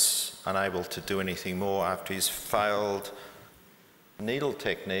becomes unable to do anything more after he's failed needle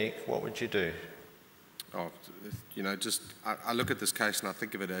technique, what would you do? Oh, I look at this case and I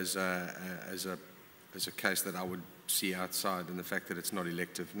think of it as a case that I would see outside, and the fact that it's not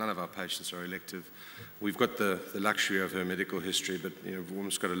elective. None of our patients are elective. We've got the luxury of her medical history, but we've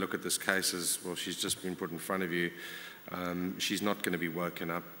almost got to look at this case as, well, she's just been put in front of you. She's not going to be woken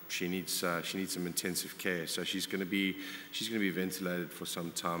up. She needs some intensive care. So she's going to be ventilated for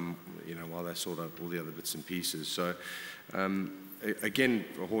some time, while they sort out all the other bits and pieces. So again,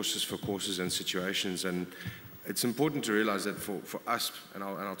 horses for courses and situations, and it's important to realize that for us, and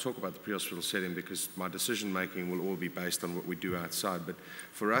I'll talk about the pre-hospital setting because my decision making will all be based on what we do outside, but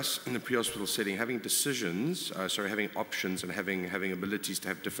for us in the pre-hospital setting, having having options and having abilities to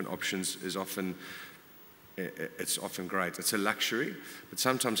have different options is often great. It's a luxury, but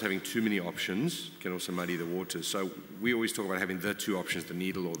sometimes having too many options can also muddy the waters. So we always talk about having the two options, the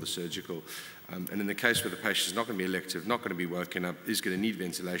needle or the surgical. And in the case where the patient is not going to be elective, not going to be woken up, is going to need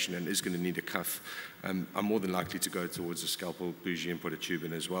ventilation and is going to need a cuff, I'm more than likely to go towards a scalpel bougie and put a tube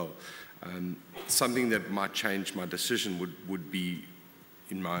in as well. Something that might change my decision would be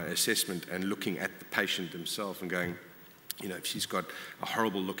in my assessment and looking at the patient himself and going, if she's got a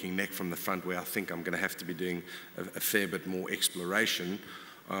horrible looking neck from the front where I think I'm going to have to be doing a fair bit more exploration,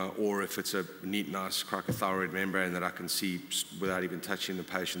 or if it's a neat, nice cricothyroid membrane that I can see without even touching the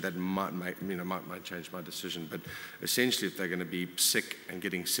patient, that might might change my decision. But essentially, if they're going to be sick and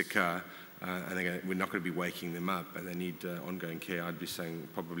getting sicker, and we're not going to be waking them up, and they need ongoing care, I'd be saying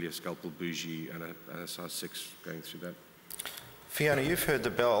probably a scalpel bougie and a size 6 going through that. Fiona, you've heard the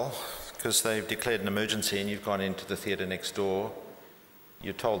bell because they've declared an emergency and you've gone into the theatre next door.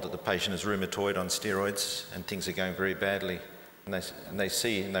 You're told that the patient is rheumatoid on steroids and things are going very badly. And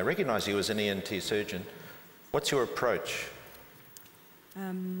they recognise you as an ENT surgeon. What's your approach?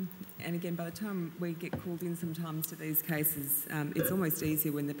 And again, by the time we get called in sometimes to these cases, it's almost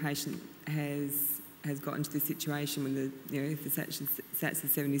easier when the patient has got into the situation when if the SATS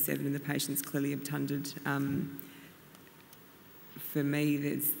is 77 and the patient's clearly obtunded. For me,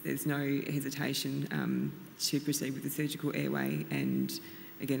 there's no hesitation to proceed with the surgical airway and,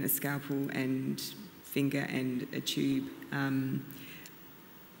 again, a scalpel and finger and a tube.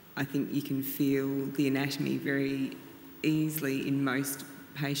 I think you can feel the anatomy very easily in most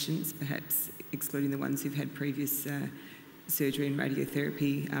patients, perhaps excluding the ones who've had previous surgery and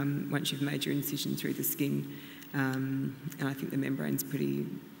radiotherapy, once you've made your incision through the skin. And I think the membrane's pretty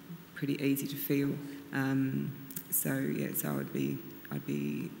easy to feel. So I'd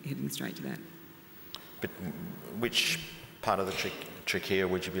be heading straight to that. But which part of the trachea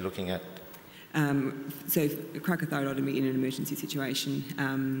would you be looking at? So cricothyroidotomy in an emergency situation,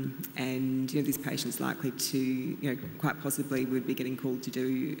 and this patient's likely to, quite possibly would be getting called to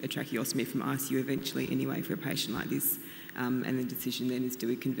do a tracheostomy from ICU eventually anyway for a patient like this, and the decision then is do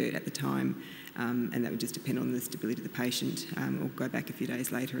we convert at the time, and that would just depend on the stability of the patient, or go back a few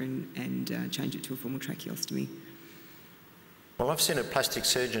days later and change it to a formal tracheostomy. Well, I've seen a plastic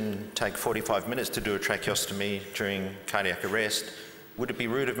surgeon take 45 minutes to do a tracheostomy during cardiac arrest. Would it be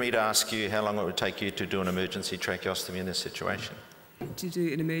rude of me to ask you how long it would take you to do an emergency tracheostomy in this situation? To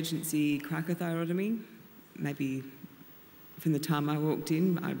do an emergency cricothyroidotomy, maybe from the time I walked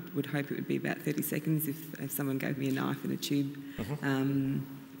in, I would hope it would be about 30 seconds if someone gave me a knife and a tube.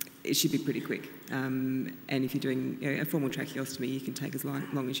 It should be pretty quick. And if you're doing a formal tracheostomy, you can take as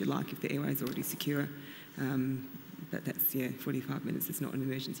long as you like if the airway is already secure. But that's, 45 minutes. It's not an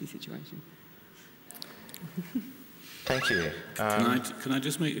emergency situation. Thank you. Can I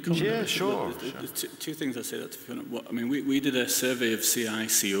just make a comment? Yeah, sure. Two things I say that to. I mean, we did a survey of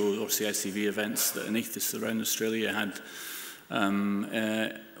CICO or CICV events that anaesthetists around Australia had.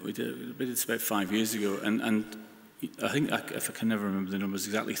 We did this about 5 years ago, and I think, if I can never remember the numbers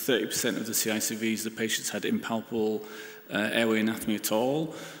exactly, 30% of the CICVs, the patients had impalpable airway anatomy at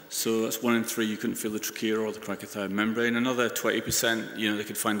all. So that's 1 in 3 you couldn't feel the trachea or the cricothyroid membrane. Another 20%, they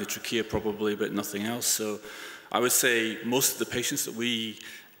could find the trachea probably, but nothing else. So I would say most of the patients that we,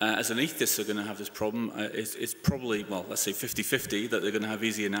 as anaesthetists, are going to have this problem. It's probably, well, let's say 50-50 that they're going to have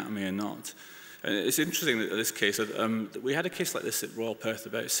easy anatomy or not. And it's interesting that in this case, we had a case like this at Royal Perth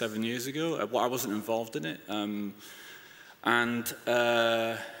about 7 years ago. I wasn't involved in it.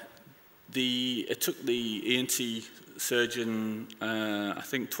 It took the ENT surgeon, I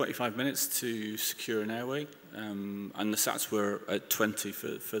think, 25 minutes to secure an airway, and the SATs were at 20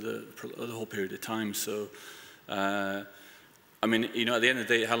 for the whole period of time. So, I mean, at the end of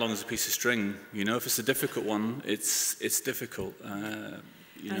the day, how long is a piece of string? If it's a difficult one, it's difficult. And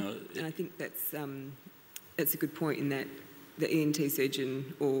I think that's a good point in that the ENT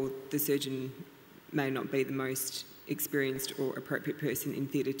surgeon or the surgeon may not be the most experienced or appropriate person in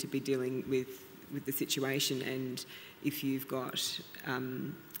theatre to be dealing with the situation. And if you've got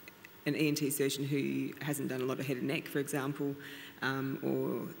an ENT surgeon who hasn't done a lot of head and neck, for example,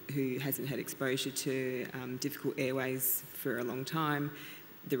 or who hasn't had exposure to difficult airways for a long time,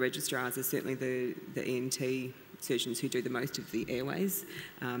 the registrars are certainly the ENT surgeons who do the most of the airways,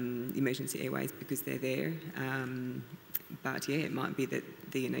 the emergency airways, because they're there. But yeah, it might be that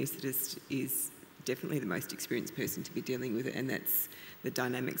the anaesthetist is definitely the most experienced person to be dealing with it, and that's the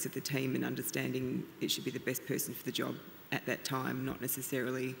dynamics of the team and understanding it should be the best person for the job at that time, not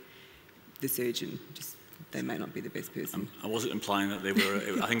necessarily the surgeon. Just they may not be the best person. I wasn't implying that they were.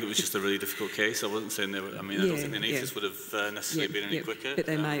 I think it was just a really difficult case. I wasn't saying they were. I mean, I don't think the anaesthetist would have necessarily been any quicker. But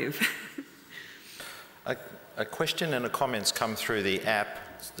they may have. A question and a comment's come through the app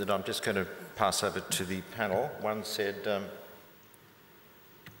that I'm just going to pass over to the panel. One said,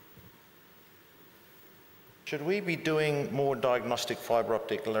 should we be doing more diagnostic fibre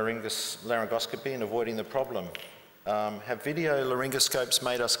optic laryngoscopy and avoiding the problem? Have video laryngoscopes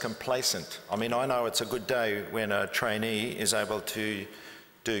made us complacent? I mean, I know it's a good day when a trainee is able to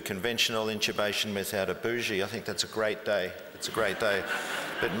do conventional intubation without a bougie. I think that's a great day. It's a great day.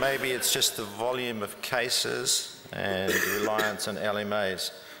 But maybe it's just the volume of cases and reliance on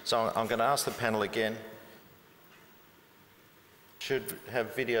LMAs. So I'm going to ask the panel again.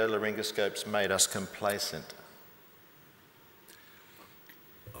 Have video laryngoscopes made us complacent?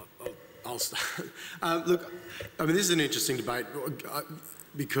 I'll start. Look, I mean, this is an interesting debate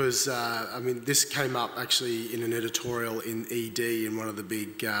because, I mean, this came up actually in an editorial in ED in one of the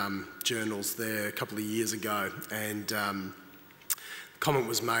big journals there a couple of years ago, and comment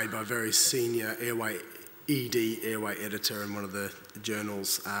was made by a very senior ED airway editor in one of the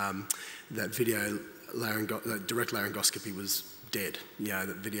journals that direct laryngoscopy was dead.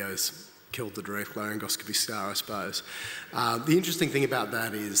 That videos killed the direct laryngoscopy star, I suppose. The interesting thing about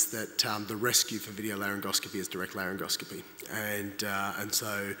that is that the rescue for video laryngoscopy is direct laryngoscopy, and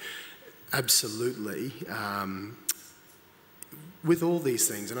so absolutely. With all these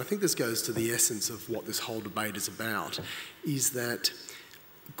things, and I think this goes to the essence of what this whole debate is about, is that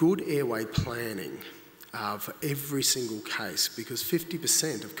good airway planning for every single case, because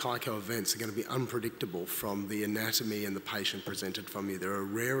 50% of CICO events are going to be unpredictable from the anatomy and the patient presented from you. They're a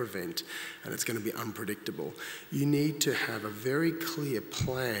rare event and it's going to be unpredictable. You need to have a very clear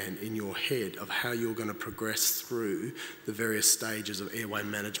plan in your head of how you're going to progress through the various stages of airway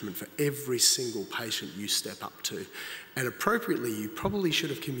management for every single patient you step up to. And appropriately, you probably should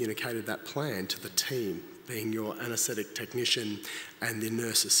have communicated that plan to the team, being your anaesthetic technician and the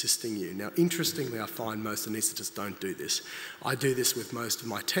nurse assisting you. Now, interestingly, I find most anaesthetists don't do this. I do this with most of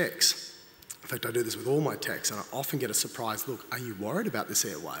my techs. In fact, I do this with all my techs, and I often get a surprise look, are you worried about this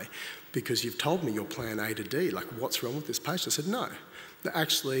airway? Because you've told me your plan A to D, like what's wrong with this patient? I said, no.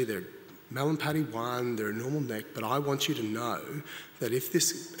 Actually, they're Mallampati 1, they're a normal neck, but I want you to know that if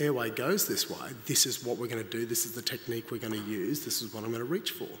this airway goes this way, this is what we're going to do, this is the technique we're going to use, this is what I'm going to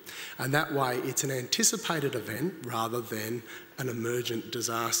reach for. And that way, it's an anticipated event rather than an emergent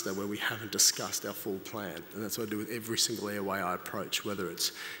disaster where we haven't discussed our full plan. And that's what I do with every single airway I approach, whether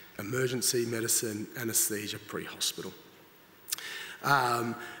it's emergency medicine, anaesthesia, pre-hospital.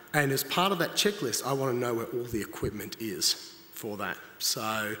 And as part of that checklist, I want to know where all the equipment is for that.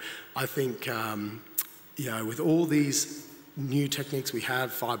 So I think, you know, with all these new techniques we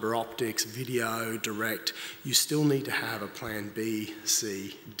have, fibre optics, video, direct, you still need to have a plan B,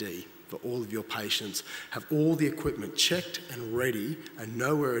 C, D for all of your patients. Have all the equipment checked and ready and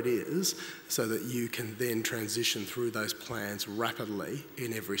know where it is so that you can then transition through those plans rapidly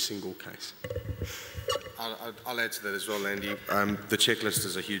in every single case. I'll add to that as well, Andy. The checklist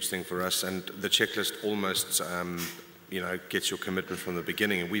is a huge thing for us, and the checklist almost you know, gets your commitment from the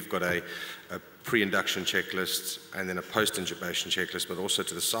beginning. And we've got a pre-induction checklist and then a post-intubation checklist, but also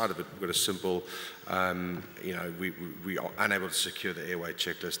to the side of it, we've got a simple, you know, we are unable to secure the airway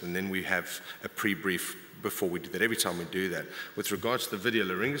checklist, and then we have a pre-brief before we do that, every time we do that. With regards to the video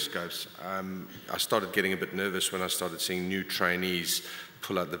laryngoscopes, I started getting a bit nervous when I started seeing new trainees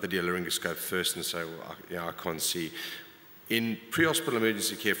pull out the video laryngoscope first and say, well, you know, I can't see. In pre-hospital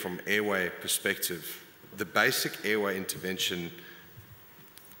emergency care from airway perspective, the basic airway intervention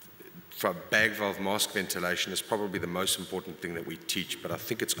for bag valve mask ventilation is probably the most important thing that we teach, but I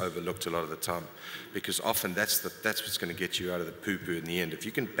think it's overlooked a lot of the time because often that's what's going to get you out of the poo-poo in the end. If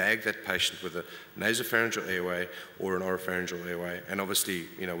you can bag that patient with a nasopharyngeal airway or an oropharyngeal airway, and obviously,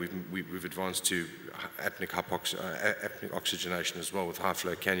 you know, we've advanced to apneic oxygenation as well with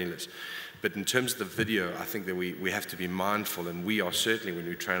high-flow cannulas. But in terms of the video, I think that we have to be mindful, and we are certainly, when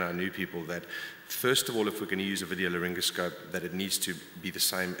we train our new people, that first of all, if we're going to use a video laryngoscope, that it needs to be the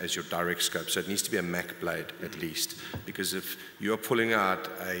same as your direct scope. So it needs to be a Mac blade at least, because if you're pulling out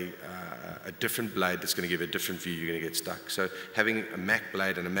a different blade that's going to give a different view, you're going to get stuck. So having a Mac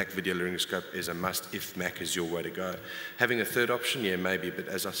blade and a Mac video laryngoscope is a must if Mac is your way to go. Having a third option, yeah, maybe, but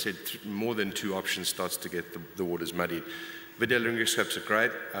as I said, more than two options starts to get the waters muddied. Video laryngoscopes are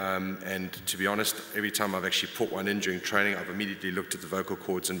great, and to be honest, every time I've actually put one in during training, I've immediately looked at the vocal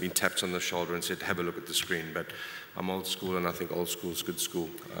cords and been tapped on the shoulder and said, have a look at the screen. But I'm old school, and I think old school is good school.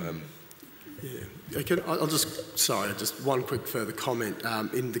 Yeah, I'll just one quick further comment.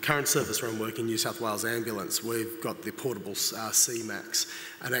 In the current service where I'm working, New South Wales Ambulance, we've got the portable CMAX,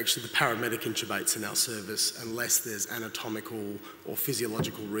 and actually the paramedic intubates in our service unless there's anatomical or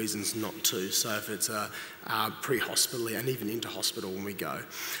physiological reasons not to. So if it's pre-hospital and even into hospital when we go.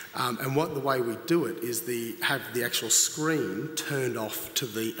 And the way we do it is have the actual screen turned off to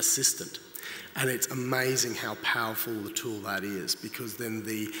the assistant. And it's amazing how powerful the tool that is, because then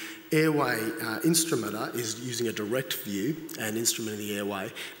the airway instrumenter is using a direct view and instrumenting the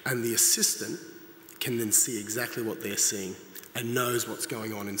airway, and the assistant can then see exactly what they're seeing and knows what's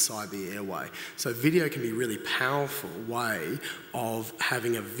going on inside the airway. So video can be a really powerful way of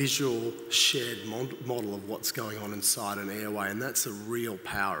having a visual shared model of what's going on inside an airway, and that's the real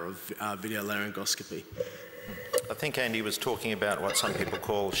power of video laryngoscopy. I think Andy was talking about what some people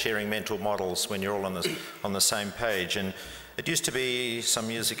call sharing mental models when you're all on the same page. And it used to be some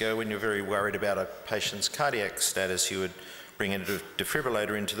years ago when you're very worried about a patient's cardiac status, you would bring in a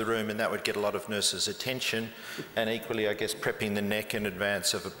defibrillator into the room, and that would get a lot of nurses' attention. And equally, I guess, prepping the neck in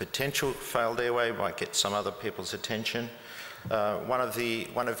advance of a potential failed airway might get some other people's attention. One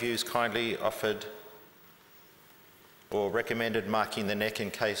of you's kindly offered or recommended marking the neck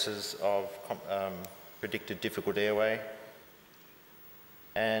in cases of predicted difficult airway.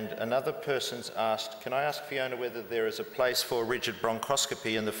 And another person's asked, can I ask Fiona whether there is a place for rigid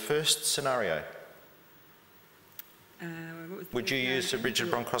bronchoscopy in the first scenario? Would you use a rigid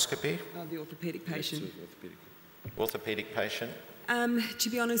bronchoscopy? Oh, the orthopaedic patient. Yes, orthopaedic patient? To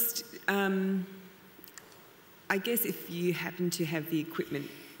be honest, I guess if you happen to have the equipment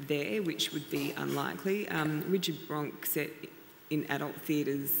there, which would be unlikely, rigid bronch set in adult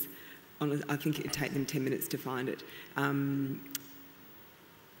theatres, I think it would take them 10 minutes to find it.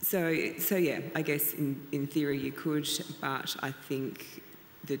 So yeah, I guess in theory you could, but I think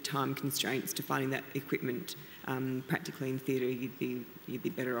the time constraints to finding that equipment practically in theatre, you'd be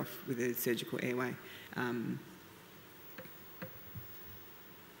better off with a surgical airway.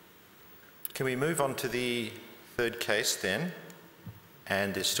 Can we move on to the third case then?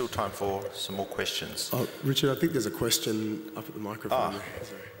 And there's still time for some more questions. Oh, Richard, I think there's a question up at the microphone.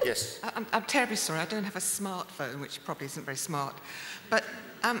 Sorry. Yes. I'm terribly sorry, I don't have a smartphone, which probably isn't very smart. But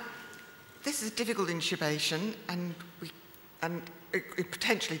this is a difficult intubation, and a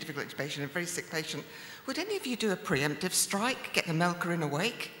potentially difficult intubation, a very sick patient. Would any of you do a preemptive strike, get the milker in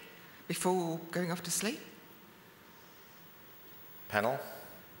awake before going off to sleep? Panel?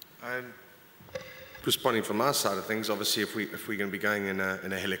 Responding from our side of things, obviously, if we're going to be going in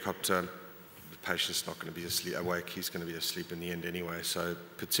a helicopter, the patient's not going to be awake. He's going to be asleep in the end anyway. So,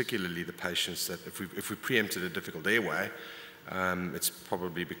 particularly the patients that, if we preempted a difficult airway, it's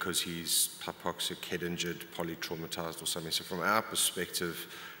probably because he's hypoxic, head injured, polytraumatized, or something. So, from our perspective,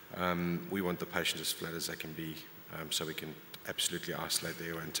 we want the patient as flat as they can be, so we can absolutely isolate the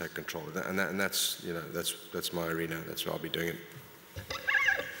airway and take control of that. And that's, you know, that's my arena. That's where I'll be doing it.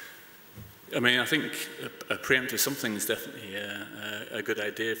 I mean, I think a preemptive something is definitely a good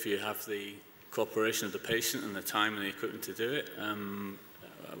idea if you have the cooperation of the patient and the time and the equipment to do it.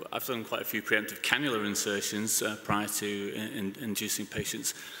 I've done quite a few preemptive cannula insertions prior to inducing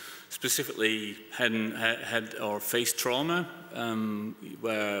patients, specifically head or face trauma,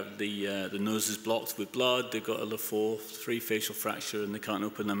 where the nose is blocked with blood, they've got a Le4, 3 facial fracture, and they can't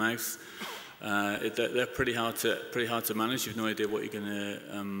open their mouth. They're pretty hard to manage. You've no idea what you're going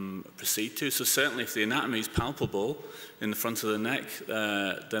to proceed to. So certainly, if the anatomy is palpable in the front of the neck,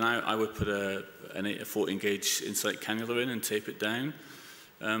 then I would put a 14 gauge insulate cannula in and tape it down.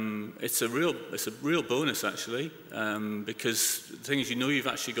 It's a real bonus actually, because the thing is, you know, you've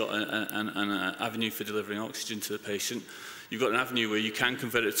actually got an avenue for delivering oxygen to the patient. You've got an avenue where you can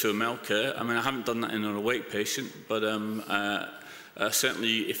convert it to a milker. I mean, I haven't done that in an awake patient, but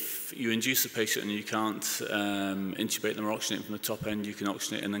certainly, if you induce a patient and you can't intubate them or oxygenate from the top end, you can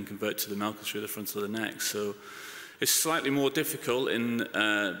oxygenate and then convert to the milker through the front of the neck. So it's slightly more difficult in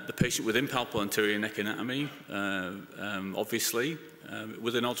the patient with impalpable anterior neck anatomy, obviously.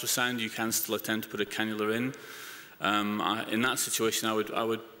 With an ultrasound, you can still attempt to put a cannula in. In that situation, I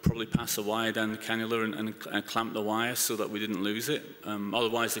would probably pass a wire down the cannula and clamp the wire so that we didn't lose it.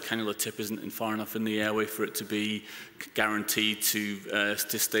 Otherwise, the cannula tip isn't far enough in the airway for it to be guaranteed to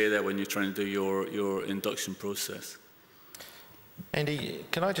stay there when you're trying to do your induction process. Andy,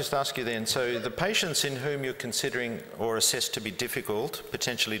 can I just ask you then, so the patients in whom you're considering or assessed to be difficult,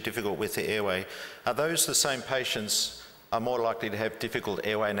 potentially difficult with the airway, are those the same patients are more likely to have difficult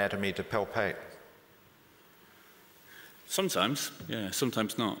airway anatomy to palpate? Sometimes, yeah,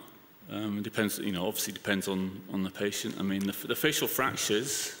 sometimes not. It depends, you know, obviously depends on the patient. I mean, the facial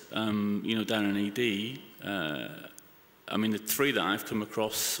fractures, you know, down in ED, I mean, the 3 that I've come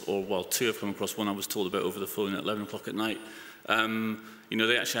across, or well, 2 I've come across, one I was told about over the phone at 11 o'clock at night, you know,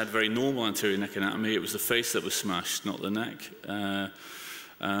 they actually had very normal anterior neck anatomy. It was the face that was smashed, not the neck.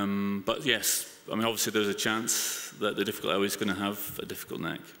 But yes, I mean, obviously there's a chance that the difficult airway is going to have a difficult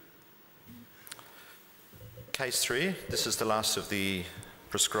neck. Case 3, this is the last of the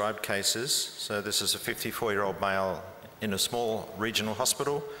prescribed cases. So this is a 54-year-old male in a small regional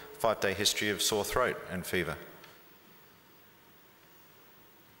hospital, 5-day history of sore throat and fever.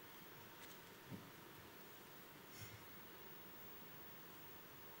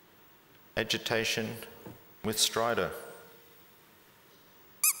 Agitation with stridor.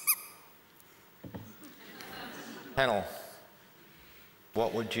 Panel,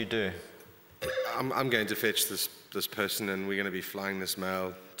 what would you do? I'm going to fetch this person, and we're going to be flying this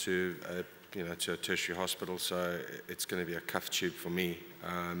male to a tertiary hospital. So it's going to be a cuff tube for me,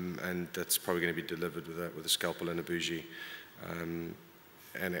 and that's probably going to be delivered with a scalpel and a bougie. And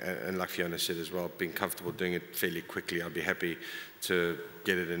like Fiona said as well, being comfortable doing it fairly quickly, I'd be happy to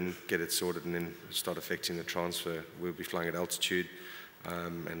get it in, get it sorted, and then start effecting the transfer. We'll be flying at altitude,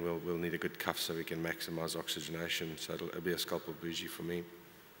 and we'll need a good cuff so we can maximise oxygenation. So it'll be a scalpel bougie for me.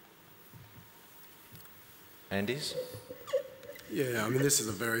 Andy's? Yeah, I mean, this is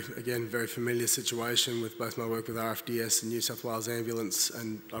a very familiar situation with both my work with RFDS and New South Wales Ambulance,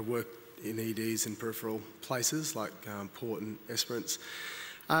 and I work in EDs in peripheral places like Port and Esperance.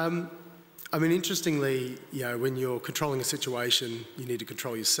 I mean, interestingly, you know, when you're controlling a situation, you need to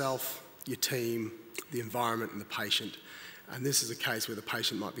control yourself, your team, the environment, and the patient. And this is a case where the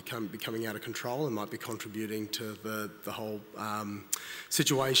patient might be coming out of control and might be contributing to the whole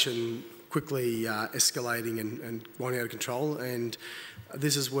situation quickly escalating and going out of control. And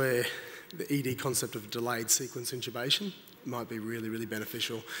this is where the ED concept of delayed sequence intubation might be really, really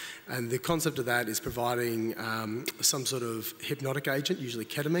beneficial. And the concept of that is providing some sort of hypnotic agent, usually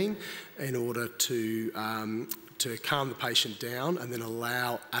ketamine, in order to to calm the patient down and then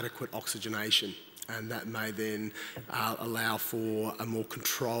allow adequate oxygenation. And that may then allow for a more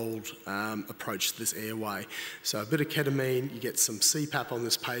controlled approach to this airway. So a bit of ketamine, you get some CPAP on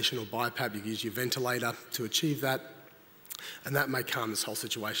this patient, or BiPAP, you use your ventilator to achieve that. And that may calm this whole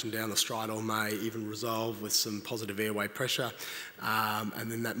situation down. The stridor may even resolve with some positive airway pressure. And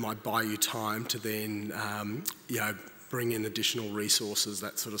then that might buy you time to then, bring in additional resources,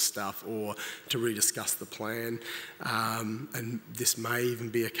 that sort of stuff, or to rediscuss the plan. And this may even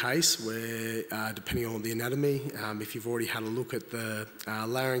be a case where, depending on the anatomy, if you've already had a look at the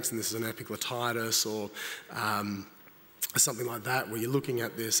larynx and this is an epiglottitis or something like that, where you're looking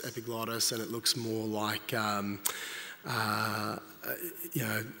at this epiglottis and it looks more like,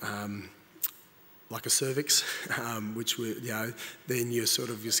 like a cervix, which then you're sort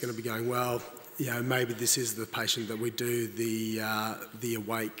of just going to be going, well, maybe this is the patient that we do the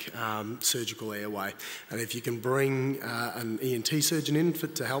awake surgical airway. And if you can bring an ENT surgeon in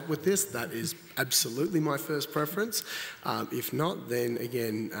to help with this, that is absolutely my first preference. If not, then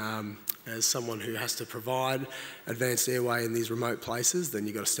again, as someone who has to provide advanced airway in these remote places, then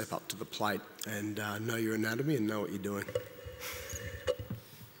you've got to step up to the plate and know your anatomy and know what you're doing.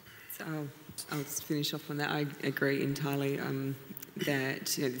 So I'll just finish off on that. I agree entirely that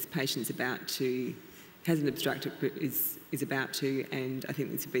this patient's hasn't obstructed but is about to, and I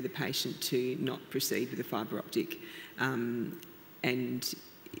think this would be the patient to not proceed with a fibre optic. And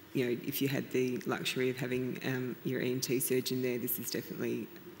if you had the luxury of having your ENT surgeon there, this is definitely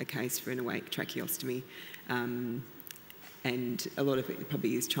a case for an awake tracheostomy. And a lot of it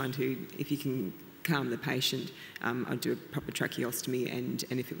probably is trying to, if you can calm the patient, I'd do a proper tracheostomy, and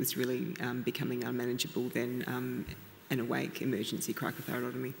if it was really becoming unmanageable, then an awake emergency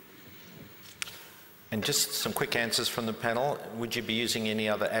cricothyroidotomy. And just some quick answers from the panel. Would you be using any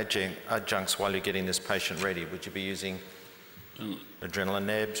other adjuncts while you're getting this patient ready? Would you be using adrenaline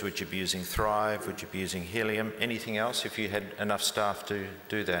nebs? Would you be using Thrive? Would you be using helium? Anything else if you had enough staff to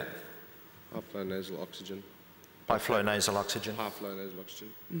do that? High-flow nasal oxygen. High-flow nasal oxygen? High-flow nasal oxygen.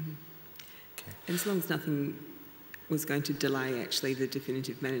 Mm-hmm. Okay. And as long as nothing was going to delay actually the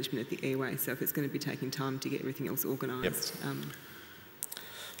definitive management of the airway, so if it's going to be taking time to get everything else organised. Yep.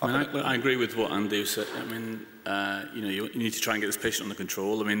 I agree with what Andy said. I mean, you need to try and get this patient under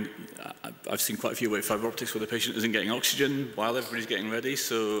control. I mean, I've seen quite a few awake fibre optics where the patient isn't getting oxygen while everybody's getting ready,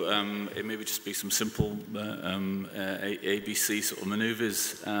 so it may just be some simple ABC sort of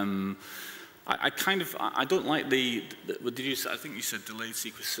manoeuvres. I don't like what did you say? I think you said delayed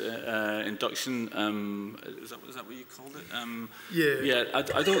sequence induction. Is that what you called it? Yeah.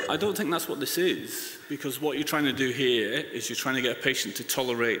 I don't think that's what this is, because what you're trying to do here is you're trying to get a patient to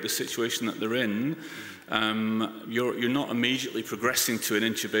tolerate the situation that they're in. You're not immediately progressing to an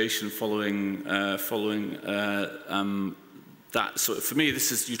intubation following that. So for me,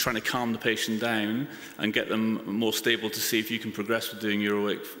 this is you trying to calm the patient down and get them more stable to see if you can progress with doing your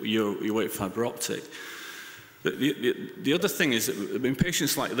awake fibre optic. The other thing is that in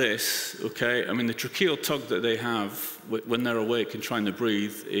patients like this, okay, I mean the tracheal tug that they have when they're awake and trying to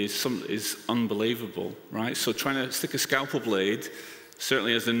breathe is unbelievable, right? So trying to stick a scalpel blade,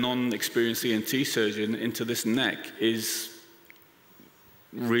 certainly as a non-experienced ENT surgeon, into this neck is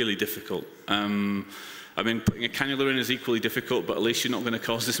really difficult. I mean, putting a cannula in is equally difficult, but at least you're not going to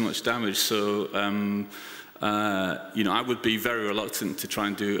cause this much damage. So, I would be very reluctant to try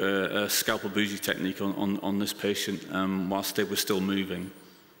and do a scalpel bougie technique on this patient whilst they were still moving.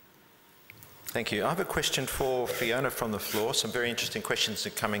 Thank you. I have a question for Fiona from the floor. Some very interesting questions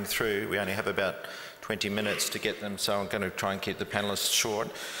are coming through. We only have about 20 minutes to get them, so I'm going to try and keep the panellists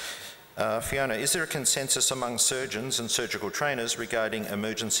short. Fiona, is there a consensus among surgeons and surgical trainers regarding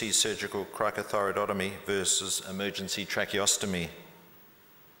emergency surgical cricothyroidotomy versus emergency tracheostomy?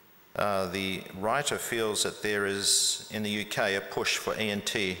 The writer feels that there is, in the UK, a push for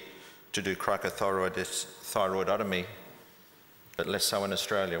ENT to do cricothyroidotomy, but less so in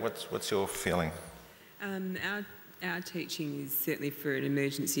Australia. What's your feeling? Our teaching is certainly for an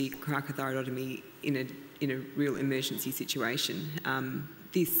emergency cricothyroidotomy in a real emergency situation.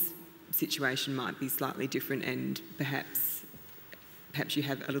 This situation might be slightly different, and perhaps you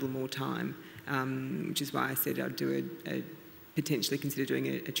have a little more time, which is why I said I'd do potentially consider doing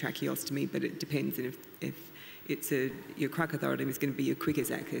a tracheostomy, but it depends on if your cricothyroidotomy is going to be your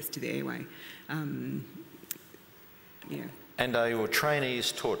quickest access to the airway. Yeah. And are your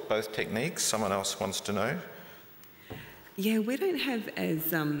trainees taught both techniques? Someone else wants to know. Yeah, we don't have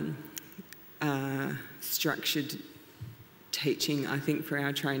as structured teaching, I think, for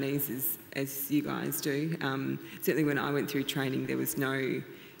our trainees as you guys do. Certainly when I went through training, there was no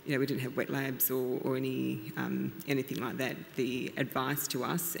you know, we didn't have wet labs or anything like that. The advice to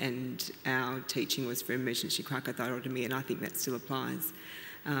us and our teaching was for emergency cricothyrotomy, and I think that still applies.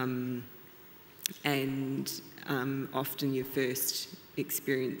 Often your first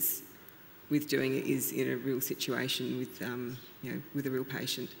experience with doing it is in a real situation with, you know, with a real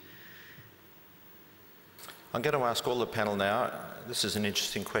patient. I'm going to ask all the panel now, this is an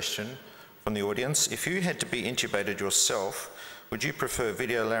interesting question from the audience. If you had to be intubated yourself, would you prefer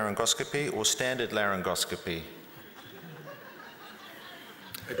video laryngoscopy or standard laryngoscopy?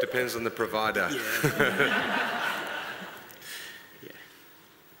 It depends on the provider.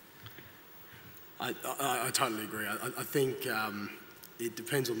 I totally agree. I think it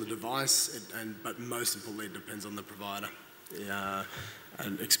depends on the device, but most importantly, it depends on the provider.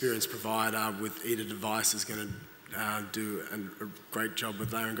 An experienced provider with either device is going to do a great job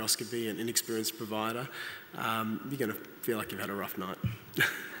with laryngoscopy. An inexperienced provider, you're going to feel like you've had a rough night.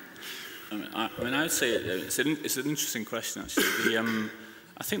 I would say it's an interesting question, actually.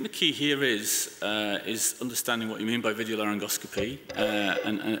 I think the key here is understanding what you mean by video laryngoscopy,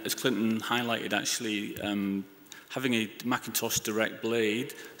 and as Clinton highlighted, actually, having a Macintosh Direct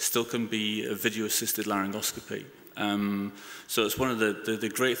blade still can be a video-assisted laryngoscopy. So it's one of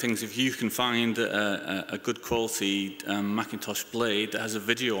the great things, if you can find a good quality Macintosh blade that has a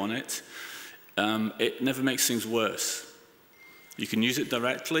video on it, it never makes things worse. You can use it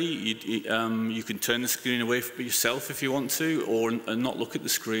directly, you can turn the screen away from yourself if you want to, or not look at the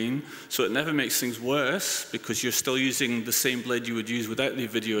screen. So it never makes things worse because you're still using the same blade you would use without the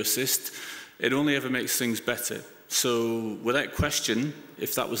video assist. It only ever makes things better. So without question,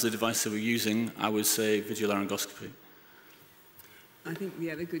 if that was the device they were using, I would say video laryngoscopy. I think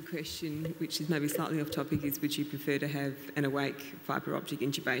the other good question, which is maybe slightly off topic, is would you prefer to have an awake fibre optic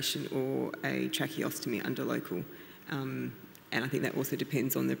intubation or a tracheostomy under local? And I think that also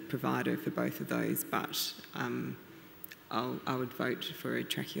depends on the provider for both of those, but I would vote for a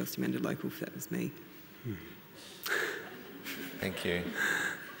tracheostomy under local if that was me. Thank you.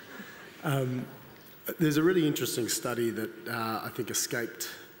 There's a really interesting study that I think escaped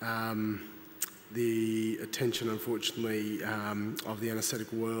the attention, unfortunately, of the anaesthetic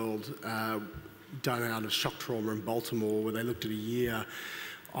world, done out of shock trauma in Baltimore, where they looked at a year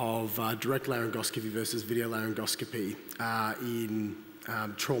of direct laryngoscopy versus video laryngoscopy in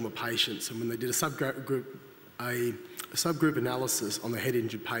trauma patients. And when they did a subgroup analysis on the head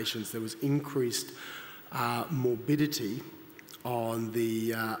injured patients, there was increased morbidity on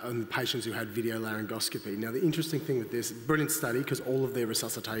the patients who had video laryngoscopy. Now, the interesting thing with this, brilliant study, because all of their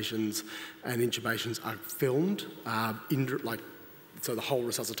resuscitations and intubations are filmed, so the whole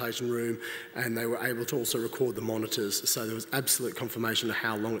resuscitation room, and they were able to also record the monitors. So there was absolute confirmation of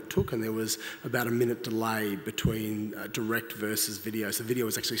how long it took, and there was about a minute delay between direct versus video. So video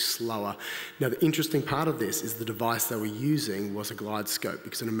was actually slower. Now, the interesting part of this is the device they were using was a glide scope,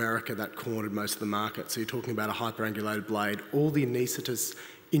 because in America that cornered most of the market. So you're talking about a hyperangulated blade. All the anaesthetists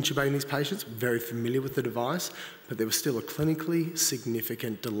intubating these patients, very familiar with the device, but there was still a clinically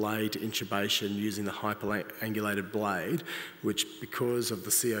significant delay to intubation using the hyperangulated blade, which, because of the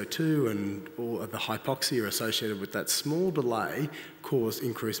CO2 and all of the hypoxia associated with that small delay, caused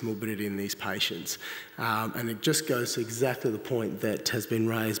increased morbidity in these patients. And it just goes to exactly the point that has been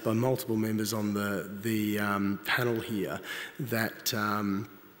raised by multiple members on the panel here, that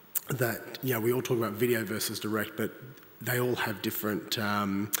you know, we all talk about video versus direct, but they all have different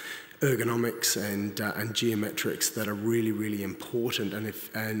ergonomics and geometrics that are really, really important and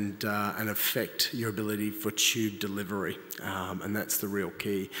affect your ability for tube delivery. And that's the real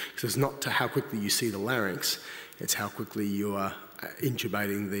key. So it's not to how quickly you see the larynx, it's how quickly you are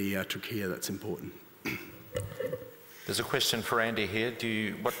intubating the trachea that's important. There's a question for Andy here.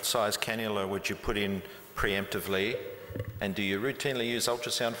 What size cannula would you put in preemptively, and do you routinely use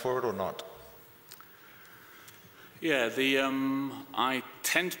ultrasound for it or not? Yeah, I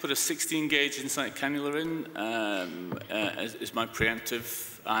tend to put a 16 gauge inside cannula in as my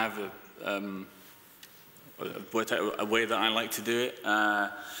preemptive. I have worked out a way that I like to do it.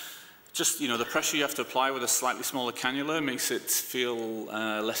 Just, you know, the pressure you have to apply with a slightly smaller cannula makes it feel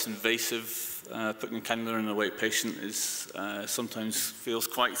less invasive. Putting a cannula in a awake patient is sometimes feels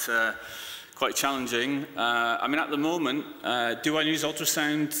quite challenging. I mean, at the moment, do I use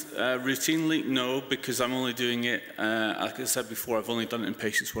ultrasound routinely? No, because I'm only doing it, like I said before, I've only done it in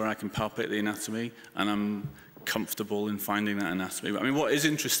patients where I can palpate the anatomy and I'm comfortable in finding that anatomy. I mean, what is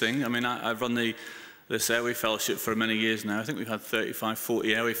interesting, I mean, I've run this Airway Fellowship for many years now. I think we've had 35,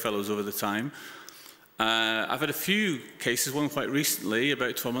 40 Airway Fellows over the time. I've had a few cases, one quite recently,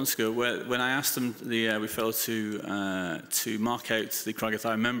 about 12 months ago, where when I asked them, the referral to mark out the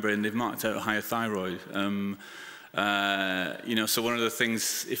cricothyroid membrane, they've marked out a higher thyroid. You know, so one of the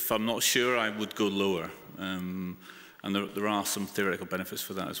things, if I'm not sure, I would go lower. And there are some theoretical benefits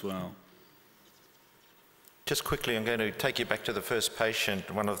for that as well. Just quickly, I'm going to take you back to the first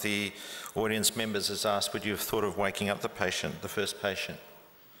patient. One of the audience members has asked, would you have thought of waking up the patient, the first patient?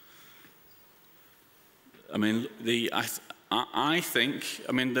 I mean, I think,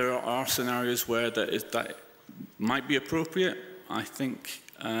 I mean, there are scenarios where that might be appropriate. I think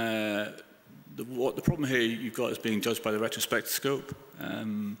what the problem here you've got is being judged by the retrospectoscope.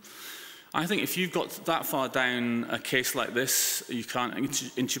 I think if you've got that far down a case like this, you can't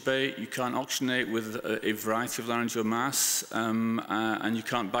intubate, you can't oxygenate with a variety of laryngeal mass, and you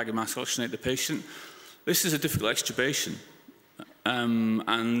can't bag and mask oxygenate the patient. This is a difficult extubation.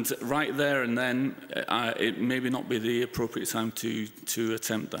 And right there and then, it maybe not be the appropriate time to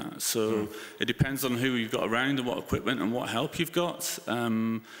attempt that. So it depends on who you've got around and what equipment and what help you've got.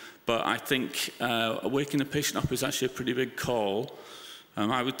 But I think waking a patient up is actually a pretty big call.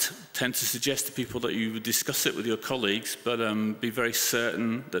 I would tend to suggest to people that you would discuss it with your colleagues, but be very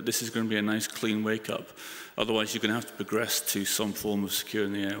certain that this is going to be a nice clean wake-up. Otherwise, you're going to have to progress to some form of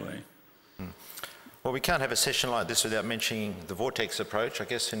securing the airway. Well, we can't have a session like this without mentioning the vortex approach. I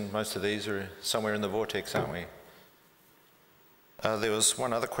guess in most of these are somewhere in the vortex, aren't we? There was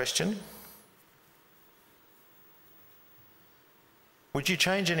one other question. Would you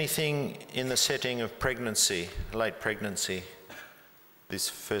change anything in the setting of pregnancy, late pregnancy, these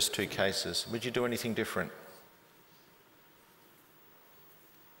first two cases? Would you do anything different?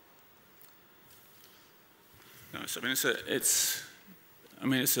 No, so, I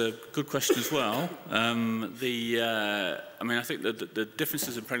mean, it's a good question as well. I mean, I think that the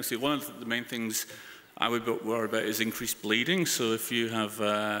differences in pregnancy, one of the main things I would worry about is increased bleeding. So if you have,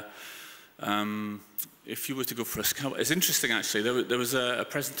 if you were to go for a scalp, it's interesting actually, there was a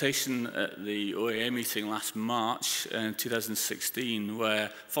presentation at the OAA meeting last March in 2016 where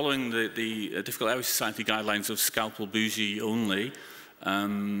following the Difficult Airway Society guidelines of scalpel bougie only,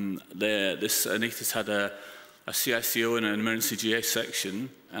 this anaesthetist had a CICO in an emergency GA section,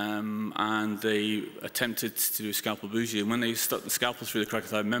 and they attempted to do a scalpel bougie, and when they stuck the scalpel through the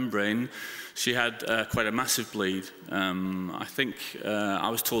cricothyroid membrane, she had quite a massive bleed. I think I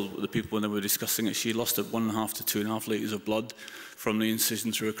was told the people when they were discussing it, she lost 1.5 to 2.5 litres of blood from the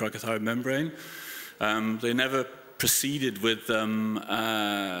incision through a cricothyroid membrane. They never proceeded with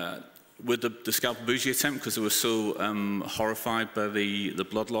the scalpel bougie attempt because they were so horrified by the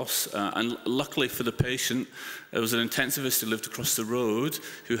blood loss. And luckily for the patient, there was an intensivist who lived across the road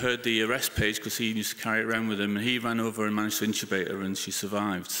who heard the arrest page because he used to carry it around with him, and he ran over and managed to intubate her, and she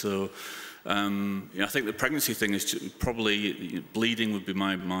survived. So I think the pregnancy thing is probably, bleeding would be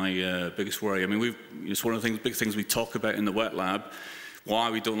my biggest worry. I mean, it's one of the big things we talk about in the wet lab.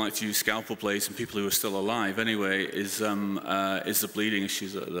 Why we don't like to use scalpel blades in people who are still alive anyway is the bleeding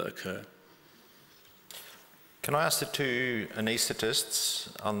issues that occur. Can I ask the two anaesthetists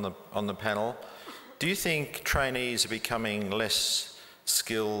on the panel, do you think trainees are becoming less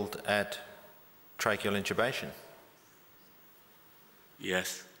skilled at tracheal intubation?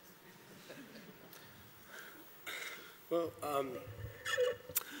 Yes. Well,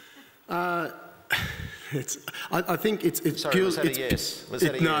 I think it's Sorry, was that a yes? Was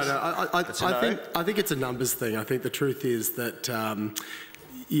that a yes? No. I think it's a numbers thing. I think the truth is that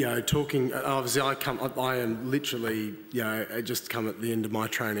talking. Obviously, I am literally, I just come at the end of my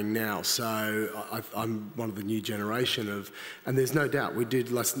training now. So I'm one of the new generation of, and there's no doubt we do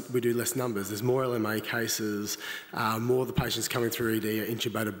less numbers. There's more LMA cases, more of the patients coming through ED are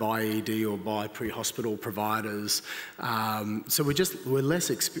intubated by ED or by pre-hospital providers. So we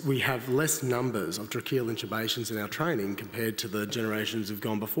have less numbers of tracheal intubations in our training compared to the generations who've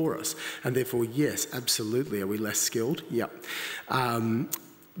gone before us, and therefore, yes, absolutely, are we less skilled? Yep.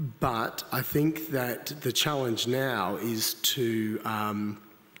 But I think that the challenge now is to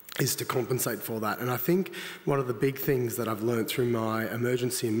compensate for that. And I think one of the big things that I've learned through my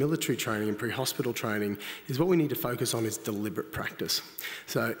emergency and military training and pre-hospital training is what we need to focus on is deliberate practice.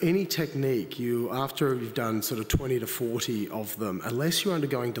 So any technique, after you've done sort of 20 to 40 of them, unless you're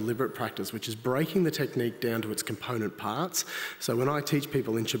undergoing deliberate practice, which is breaking the technique down to its component parts. So when I teach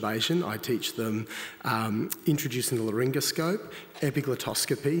people intubation, I teach them introducing the laryngoscope,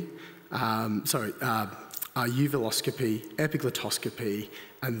 epiglottoscopy, uvuloscopy, epiglottoscopy,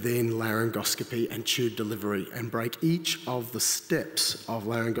 and then laryngoscopy and tube delivery, and break each of the steps of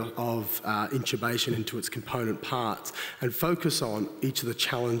intubation into its component parts and focus on each of the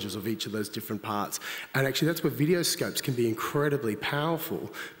challenges of each of those different parts. And actually that's where video scopes can be incredibly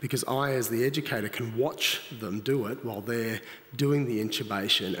powerful, because I, as the educator, can watch them do it while they're doing the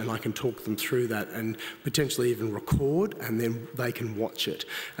intubation, and I can talk them through that and potentially even record, and then they can watch it.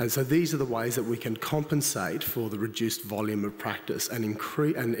 And so these are the ways that we can compensate for the reduced volume of practice and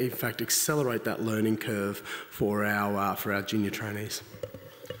increase, and in fact accelerate that learning curve for our junior trainees.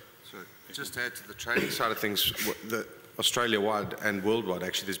 So just to add to the training side of things, Australia-wide and worldwide,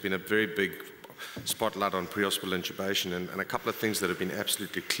 actually, there's been a very big spotlight on pre-hospital intubation, and a couple of things that have been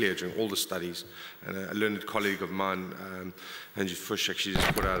absolutely clear during all the studies. And a learned colleague of mine, Angie Fush, actually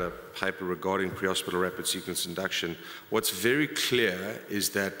just put out a paper regarding pre-hospital rapid sequence induction. What's very clear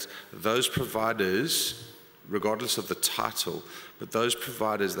is that those providers, regardless of the title, but those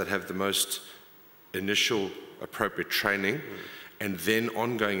providers that have the most initial appropriate training and then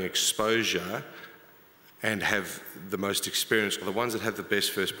ongoing exposure and have the most experience are the ones that have the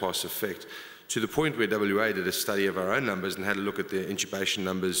best first pass effect. To the point where WA did a study of our own numbers and had a look at the intubation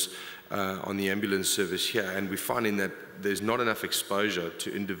numbers on the ambulance service here, and we're finding that there's not enough exposure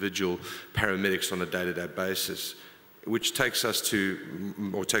to individual paramedics on a day-to-day basis, which takes us to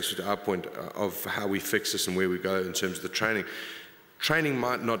our point of how we fix this and where we go in terms of the training. Training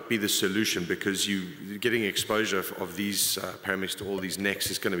might not be the solution, because getting exposure of these paramedics to all these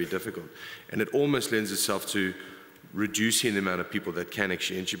necks is going to be difficult, and it almost lends itself to reducing the amount of people that can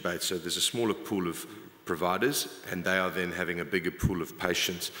actually intubate. So there's a smaller pool of providers, and they are then having a bigger pool of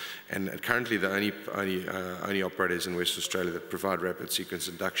patients. And currently the only operators in West Australia that provide rapid sequence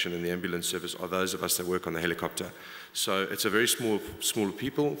induction in the ambulance service are those of us that work on the helicopter. So it's a very small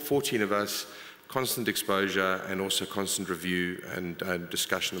people, 14 of us, constant exposure and also constant review and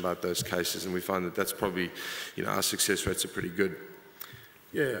discussion about those cases. And we find that that's probably, our success rates are pretty good.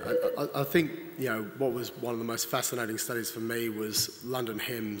 Yeah, I think, what was one of the most fascinating studies for me was London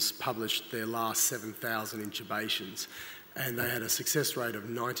HEMS published their last 7,000 intubations, and they had a success rate of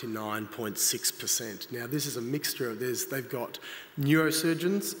 99.6%. Now, this is a mixture of they've got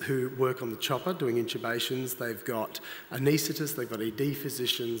neurosurgeons who work on the chopper doing intubations, they've got anaesthetists, they've got ED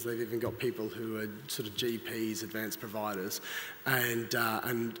physicians, they've even got people who are sort of GPs, advanced providers, and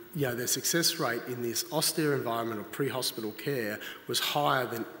their success rate in this austere environment of pre-hospital care was higher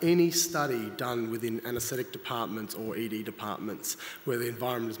than any study done within anaesthetic departments or ED departments, where the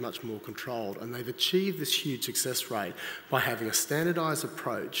environment is much more controlled. And they've achieved this huge success rate by having a standardised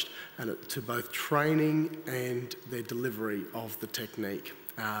approach to both training and their delivery of the technique.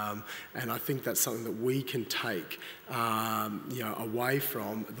 And I think that's something that we can take away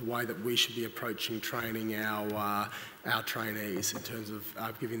from the way that we should be approaching training our trainees, in terms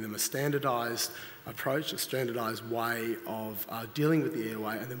of giving them a standardised approach, a standardised way of dealing with the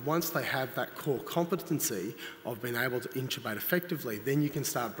airway, and then once they have that core competency of being able to intubate effectively, then you can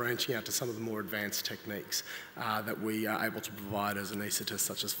start branching out to some of the more advanced techniques that we are able to provide as anaesthetists,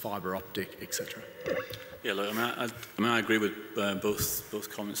 such as fibre optic, etc. Yeah, look, I agree with both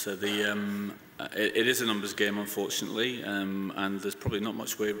comments there. It is a numbers game, unfortunately, and there's probably not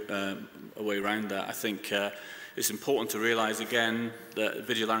much a way around that. I think it's important to realise again that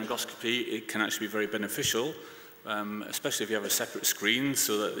video laryngoscopy, it can actually be very beneficial, especially if you have a separate screen,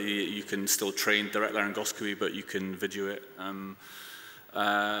 so that you can still train direct laryngoscopy, but you can video it.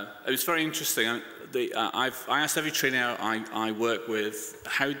 It was very interesting. I asked every trainer I work with,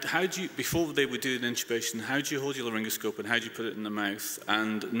 how do you, before they would do an intubation, how do you hold your laryngoscope and how do you put it in the mouth?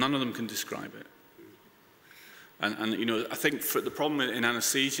 And none of them can describe it. And I think the problem in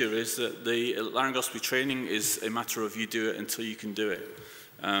anaesthesia is that the laryngoscopy training is a matter of you do it until you can do it.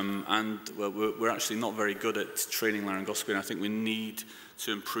 We're actually not very good at training laryngoscopy, and I think we need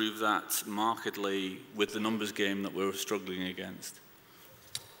to improve that markedly with the numbers game that we're struggling against.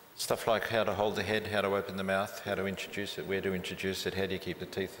 Stuff like how to hold the head, how to open the mouth, how to introduce it, where to introduce it, how do you keep the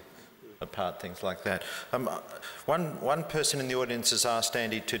teeth apart, things like that. One person in the audience has asked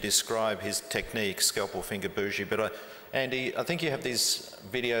Andy to describe his technique, scalpel finger bougie, but Andy, I think you have these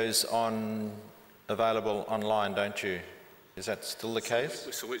videos available online, don't you? Is that still the case?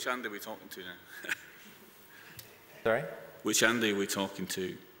 So which Andy are we talking to now? Sorry? Which Andy are we talking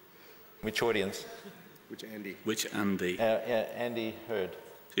to? Which audience? Which Andy? Which Andy? Andy Hurd.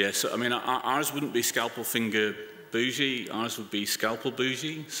 Yeah, so I mean, ours wouldn't be scalpel finger bougie, ours would be scalpel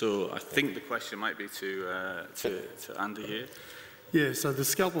bougie. So I think the question might be to Andy here. Yeah, so the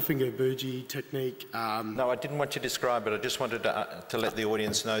scalpel finger bougie technique... No, I didn't want you to describe it. I just wanted to let the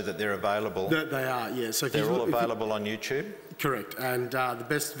audience know that they're available. They are, yeah. So if they're all available on YouTube? Correct. And the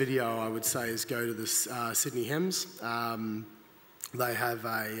best video, I would say, is go to the Sydney Hems. They have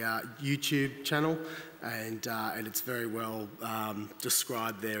a YouTube channel, and it's very well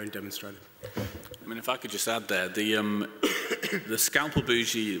described there and demonstrated. I mean, if I could just add there, the scalpel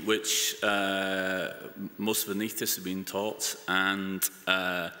bougie, which most of anaesthetists have been taught, and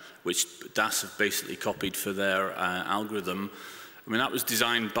which DAS have basically copied for their algorithm. I mean, that was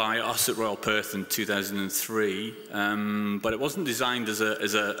designed by us at Royal Perth in 2003, but it wasn't designed as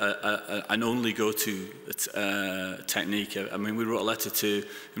an only go-to technique. I mean, we wrote a letter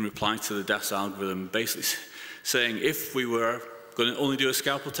in reply to the DAS algorithm, basically saying if we were going to only do a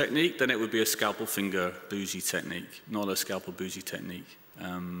scalpel technique, then it would be a scalpel finger bougie technique, not a scalpel bougie technique.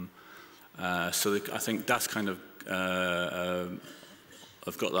 So I think that's kind of,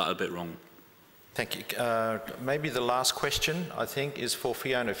 I've got that a bit wrong. Thank you. Maybe the last question, I think, is for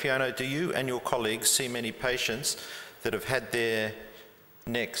Fiona. Fiona, do you and your colleagues see many patients that have had their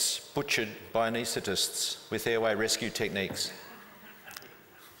necks butchered by anaesthetists with airway rescue techniques?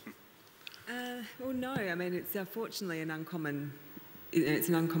 Well, no. I mean, it's fortunately an uncommon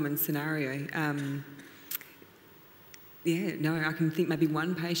scenario. Yeah, no, I can think maybe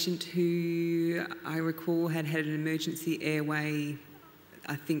one patient who I recall had an emergency airway,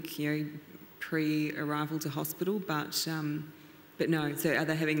 I think, pre-arrival to hospital, but no. So are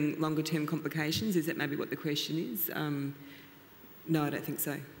they having longer-term complications? Is that maybe what the question is? No, I don't think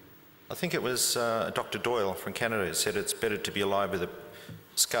so. I think it was Dr. Doyle from Canada who said it's better to be alive with a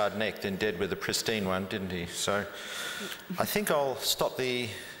scarred neck than dead with a pristine one, didn't he? So I think I'll stop the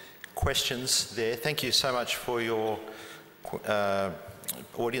questions there. Thank you so much for your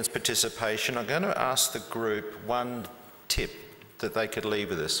audience participation. I'm going to ask the group one tip that they could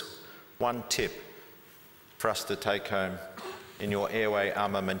leave with us. One tip for us to take home in your airway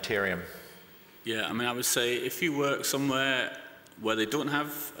armamentarium. Yeah, I mean, I would say if you work somewhere where they don't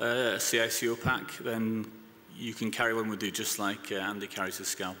have a CICO pack, then you can carry one with you just like Andy carries his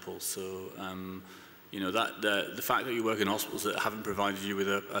scalpel. So, you know, the fact that you work in hospitals that haven't provided you with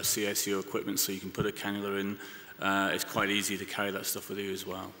a CICO equipment so you can put a cannula in, it's quite easy to carry that stuff with you as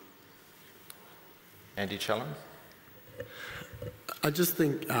well. Andy Challen? I just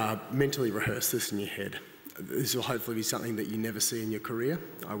think mentally rehearse this in your head. This will hopefully be something that you never see in your career.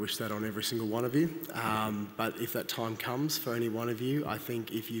 I wish that on every single one of you. But if that time comes for any one of you, I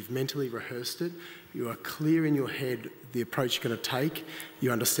think if you've mentally rehearsed it, you are clear in your head the approach you're going to take,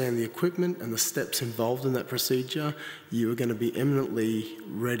 you understand the equipment and the steps involved in that procedure, you are going to be eminently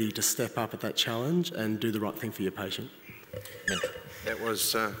ready to step up at that challenge and do the right thing for your patient. That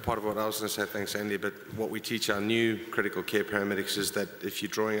was part of what I was going to say, thanks Andy, but what we teach our new critical care paramedics is that if you're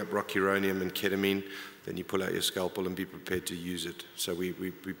drawing up rocuronium and ketamine, then you pull out your scalpel and be prepared to use it. So we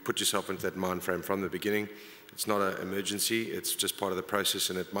put yourself into that mind frame from the beginning. It's not an emergency, it's just part of the process,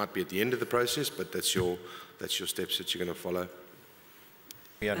 and it might be at the end of the process, but that's your steps that you're going to follow.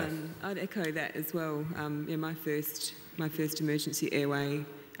 I'd echo that as well. Yeah, my first emergency airway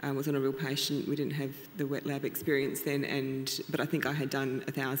was on a real patient. We didn't have the wet lab experience then, but I think I had done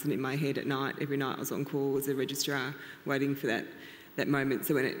 1,000 in my head at night. Every night I was on call as a registrar, waiting for that moment.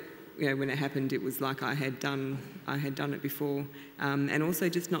 So when it happened, it was like I had done it before, and also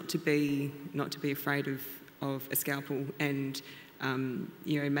just not to be afraid of a scalpel and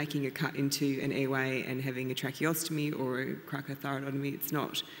making a cut into an airway and having a tracheostomy or a cricothyroidotomy. It's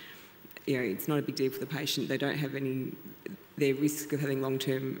not a big deal for the patient. They don't have any. Their risk of having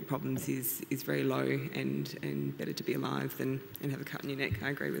long-term problems is very low, and better to be alive than have a cut in your neck. I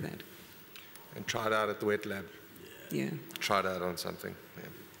agree with that. And try it out at the wet lab. Yeah. Try it out on something. Yeah.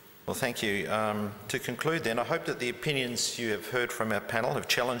 Well, thank you. To conclude then, I hope that the opinions you have heard from our panel have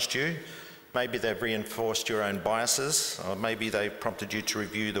challenged you. Maybe they've reinforced your own biases, or maybe they've prompted you to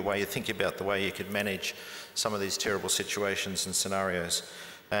review the way you think about the way you could manage some of these terrible situations and scenarios.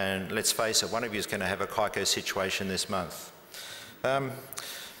 And let's face it, one of you is going to have a CICO situation this month.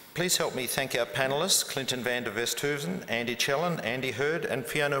 Please help me thank our panellists, Clinton van der Westhuizen, Andy Challen, Andy Hurd and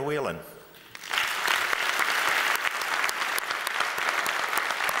Fiona Whelan.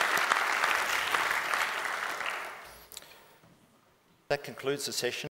 That concludes the session.